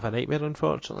had a bit of a nightmare,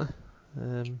 unfortunately.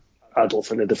 I don't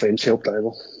think the defence helped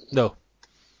either. No,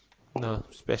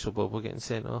 special Bobo getting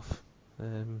sent off.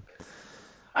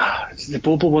 The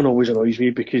Bobo one always annoys me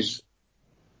because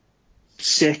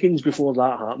seconds before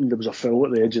that happened, there was a foul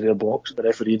at the edge of their box that the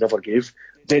referee never gave.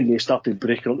 Then they started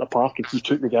breaking up the park and he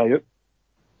took the guy out.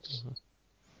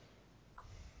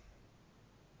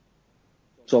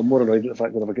 So I'm more annoyed at the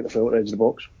fact that I never get the foul at the edge of the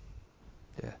box.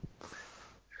 Yeah.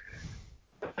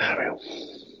 Well.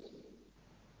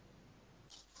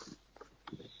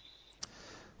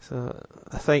 So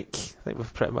I think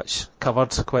we've pretty much covered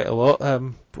quite a lot.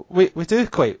 We do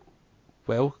quite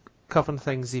well covering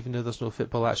things, even though there's no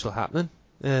football actually happening.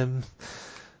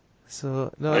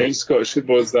 So no, I think Scottish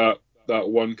football is that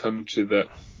one country that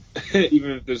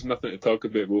even if there's nothing to talk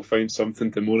about, we'll find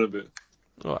something to moan about.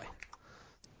 Oh,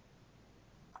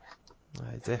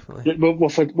 aye, definitely. Yeah,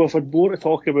 we've had more to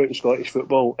talk about in Scottish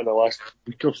football in the last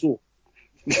week or so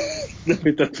than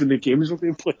we did when the games were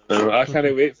being played. I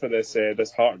can't wait for this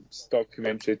Hearts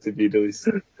documentary to be released.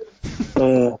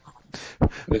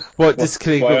 What does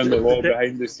Craig on the wall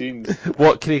behind the scenes?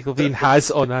 What Craig Levein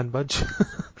has on Anne Mudge?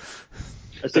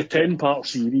 It's a 10-part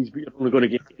series, but you're only going to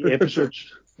get 8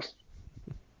 episodes.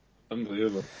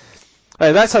 Unbelievable.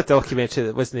 That's a documentary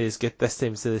that wasn't as good this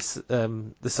time as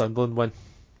the Sunderland one.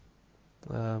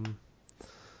 I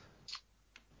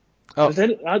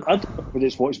don't know whether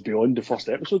it's what's beyond the first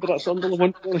episode of that Sunderland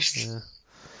one, to be honest. Yeah.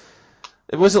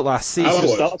 It wasn't last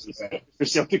season. We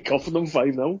started cuffing them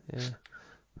 5-0. Yeah.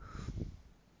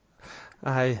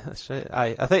 Aye, that's right.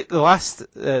 Aye, I think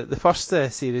the first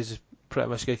series is pretty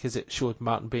much good because it showed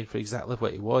Martin Bain for exactly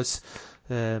what he was.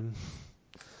 And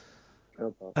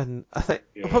I think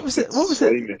what was it? What was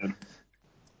it?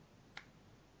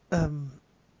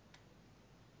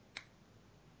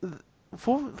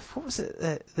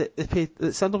 They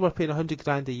paid. Sunderland were paying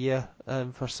 $100,000 a year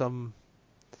for some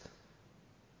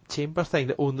chamber thing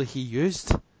that only he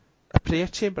used. A prayer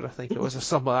chamber, I think it was, or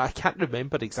something like that. I can't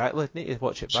remember exactly. I need to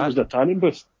watch it back. So it was the tanning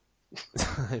booth.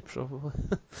 Probably.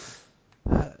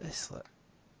 It's like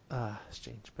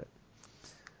strange, but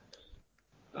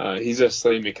he's a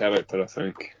slimy character, I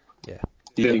think. Yeah,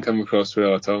 he didn't come across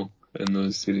well at all in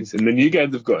those series. And the new guy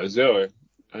they've got as well,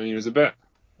 I mean, he was a bit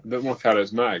more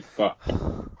charismatic, but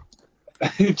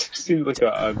it just seemed like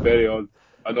a very odd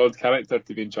character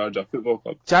to be in charge of a football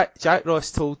club. Jack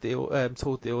Ross told the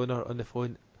owner on the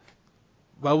phone,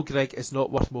 Will Grigg is not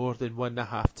worth more than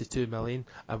 1.5 to 2 million.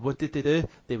 And what did they do?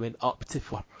 They went up to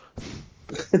 4.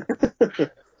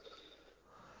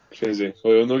 Crazy.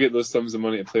 Well, you'll not get those sums of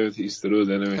money to play with at Easter Road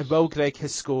anyway. And Will Grigg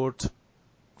has scored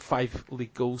 5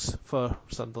 league goals for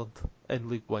Sunderland in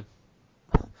League One.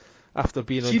 After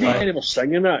being on fire. They were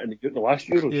singing that in the last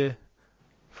Euros. Yeah.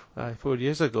 Aye, 4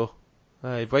 years ago.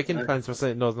 Aye, Wigan fans were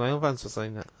saying, Northern Ireland fans were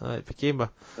saying that. Aye, it became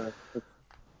a...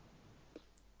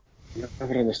 I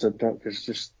never understood that because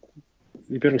just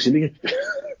you barely seen it again.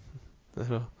 I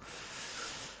know.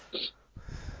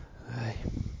 Aye.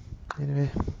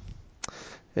 Anyway,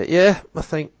 yeah, I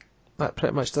think that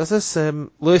pretty much does us.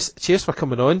 Lewis, cheers for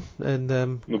coming on, and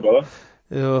no bother.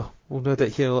 We'll no doubt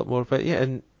hear a lot more about you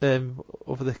and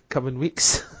over the coming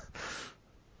weeks.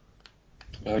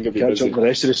 I think it'll be catch up the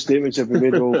rest of the statements have been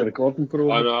made over the recording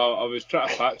program. I know. I was trying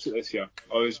to patch it this year.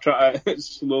 I was trying to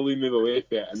slowly move away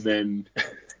from it, and then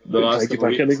the last couple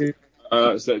of weeks,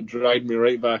 so it dragged me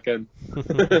right back in.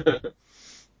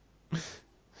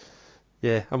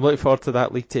 Yeah, I'm looking forward to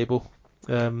that league table.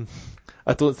 I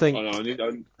don't think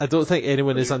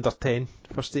anyone is under 10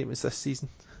 for statements this season.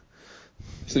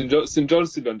 St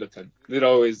Johnstone under 10.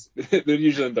 They're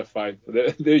usually under 5,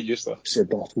 but they're useless. Say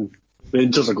Bolton.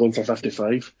 Rangers are going for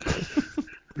 55.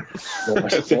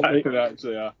 They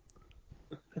actually are.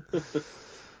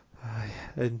 Aye,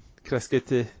 and Chris, good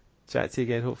to chat to you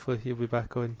again. Hopefully you'll be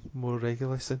back on more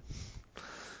regularly soon.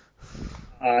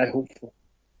 I hope so.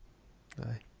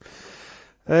 Aye.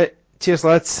 Right, cheers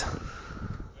lads.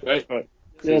 Right. Yes.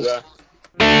 See you there.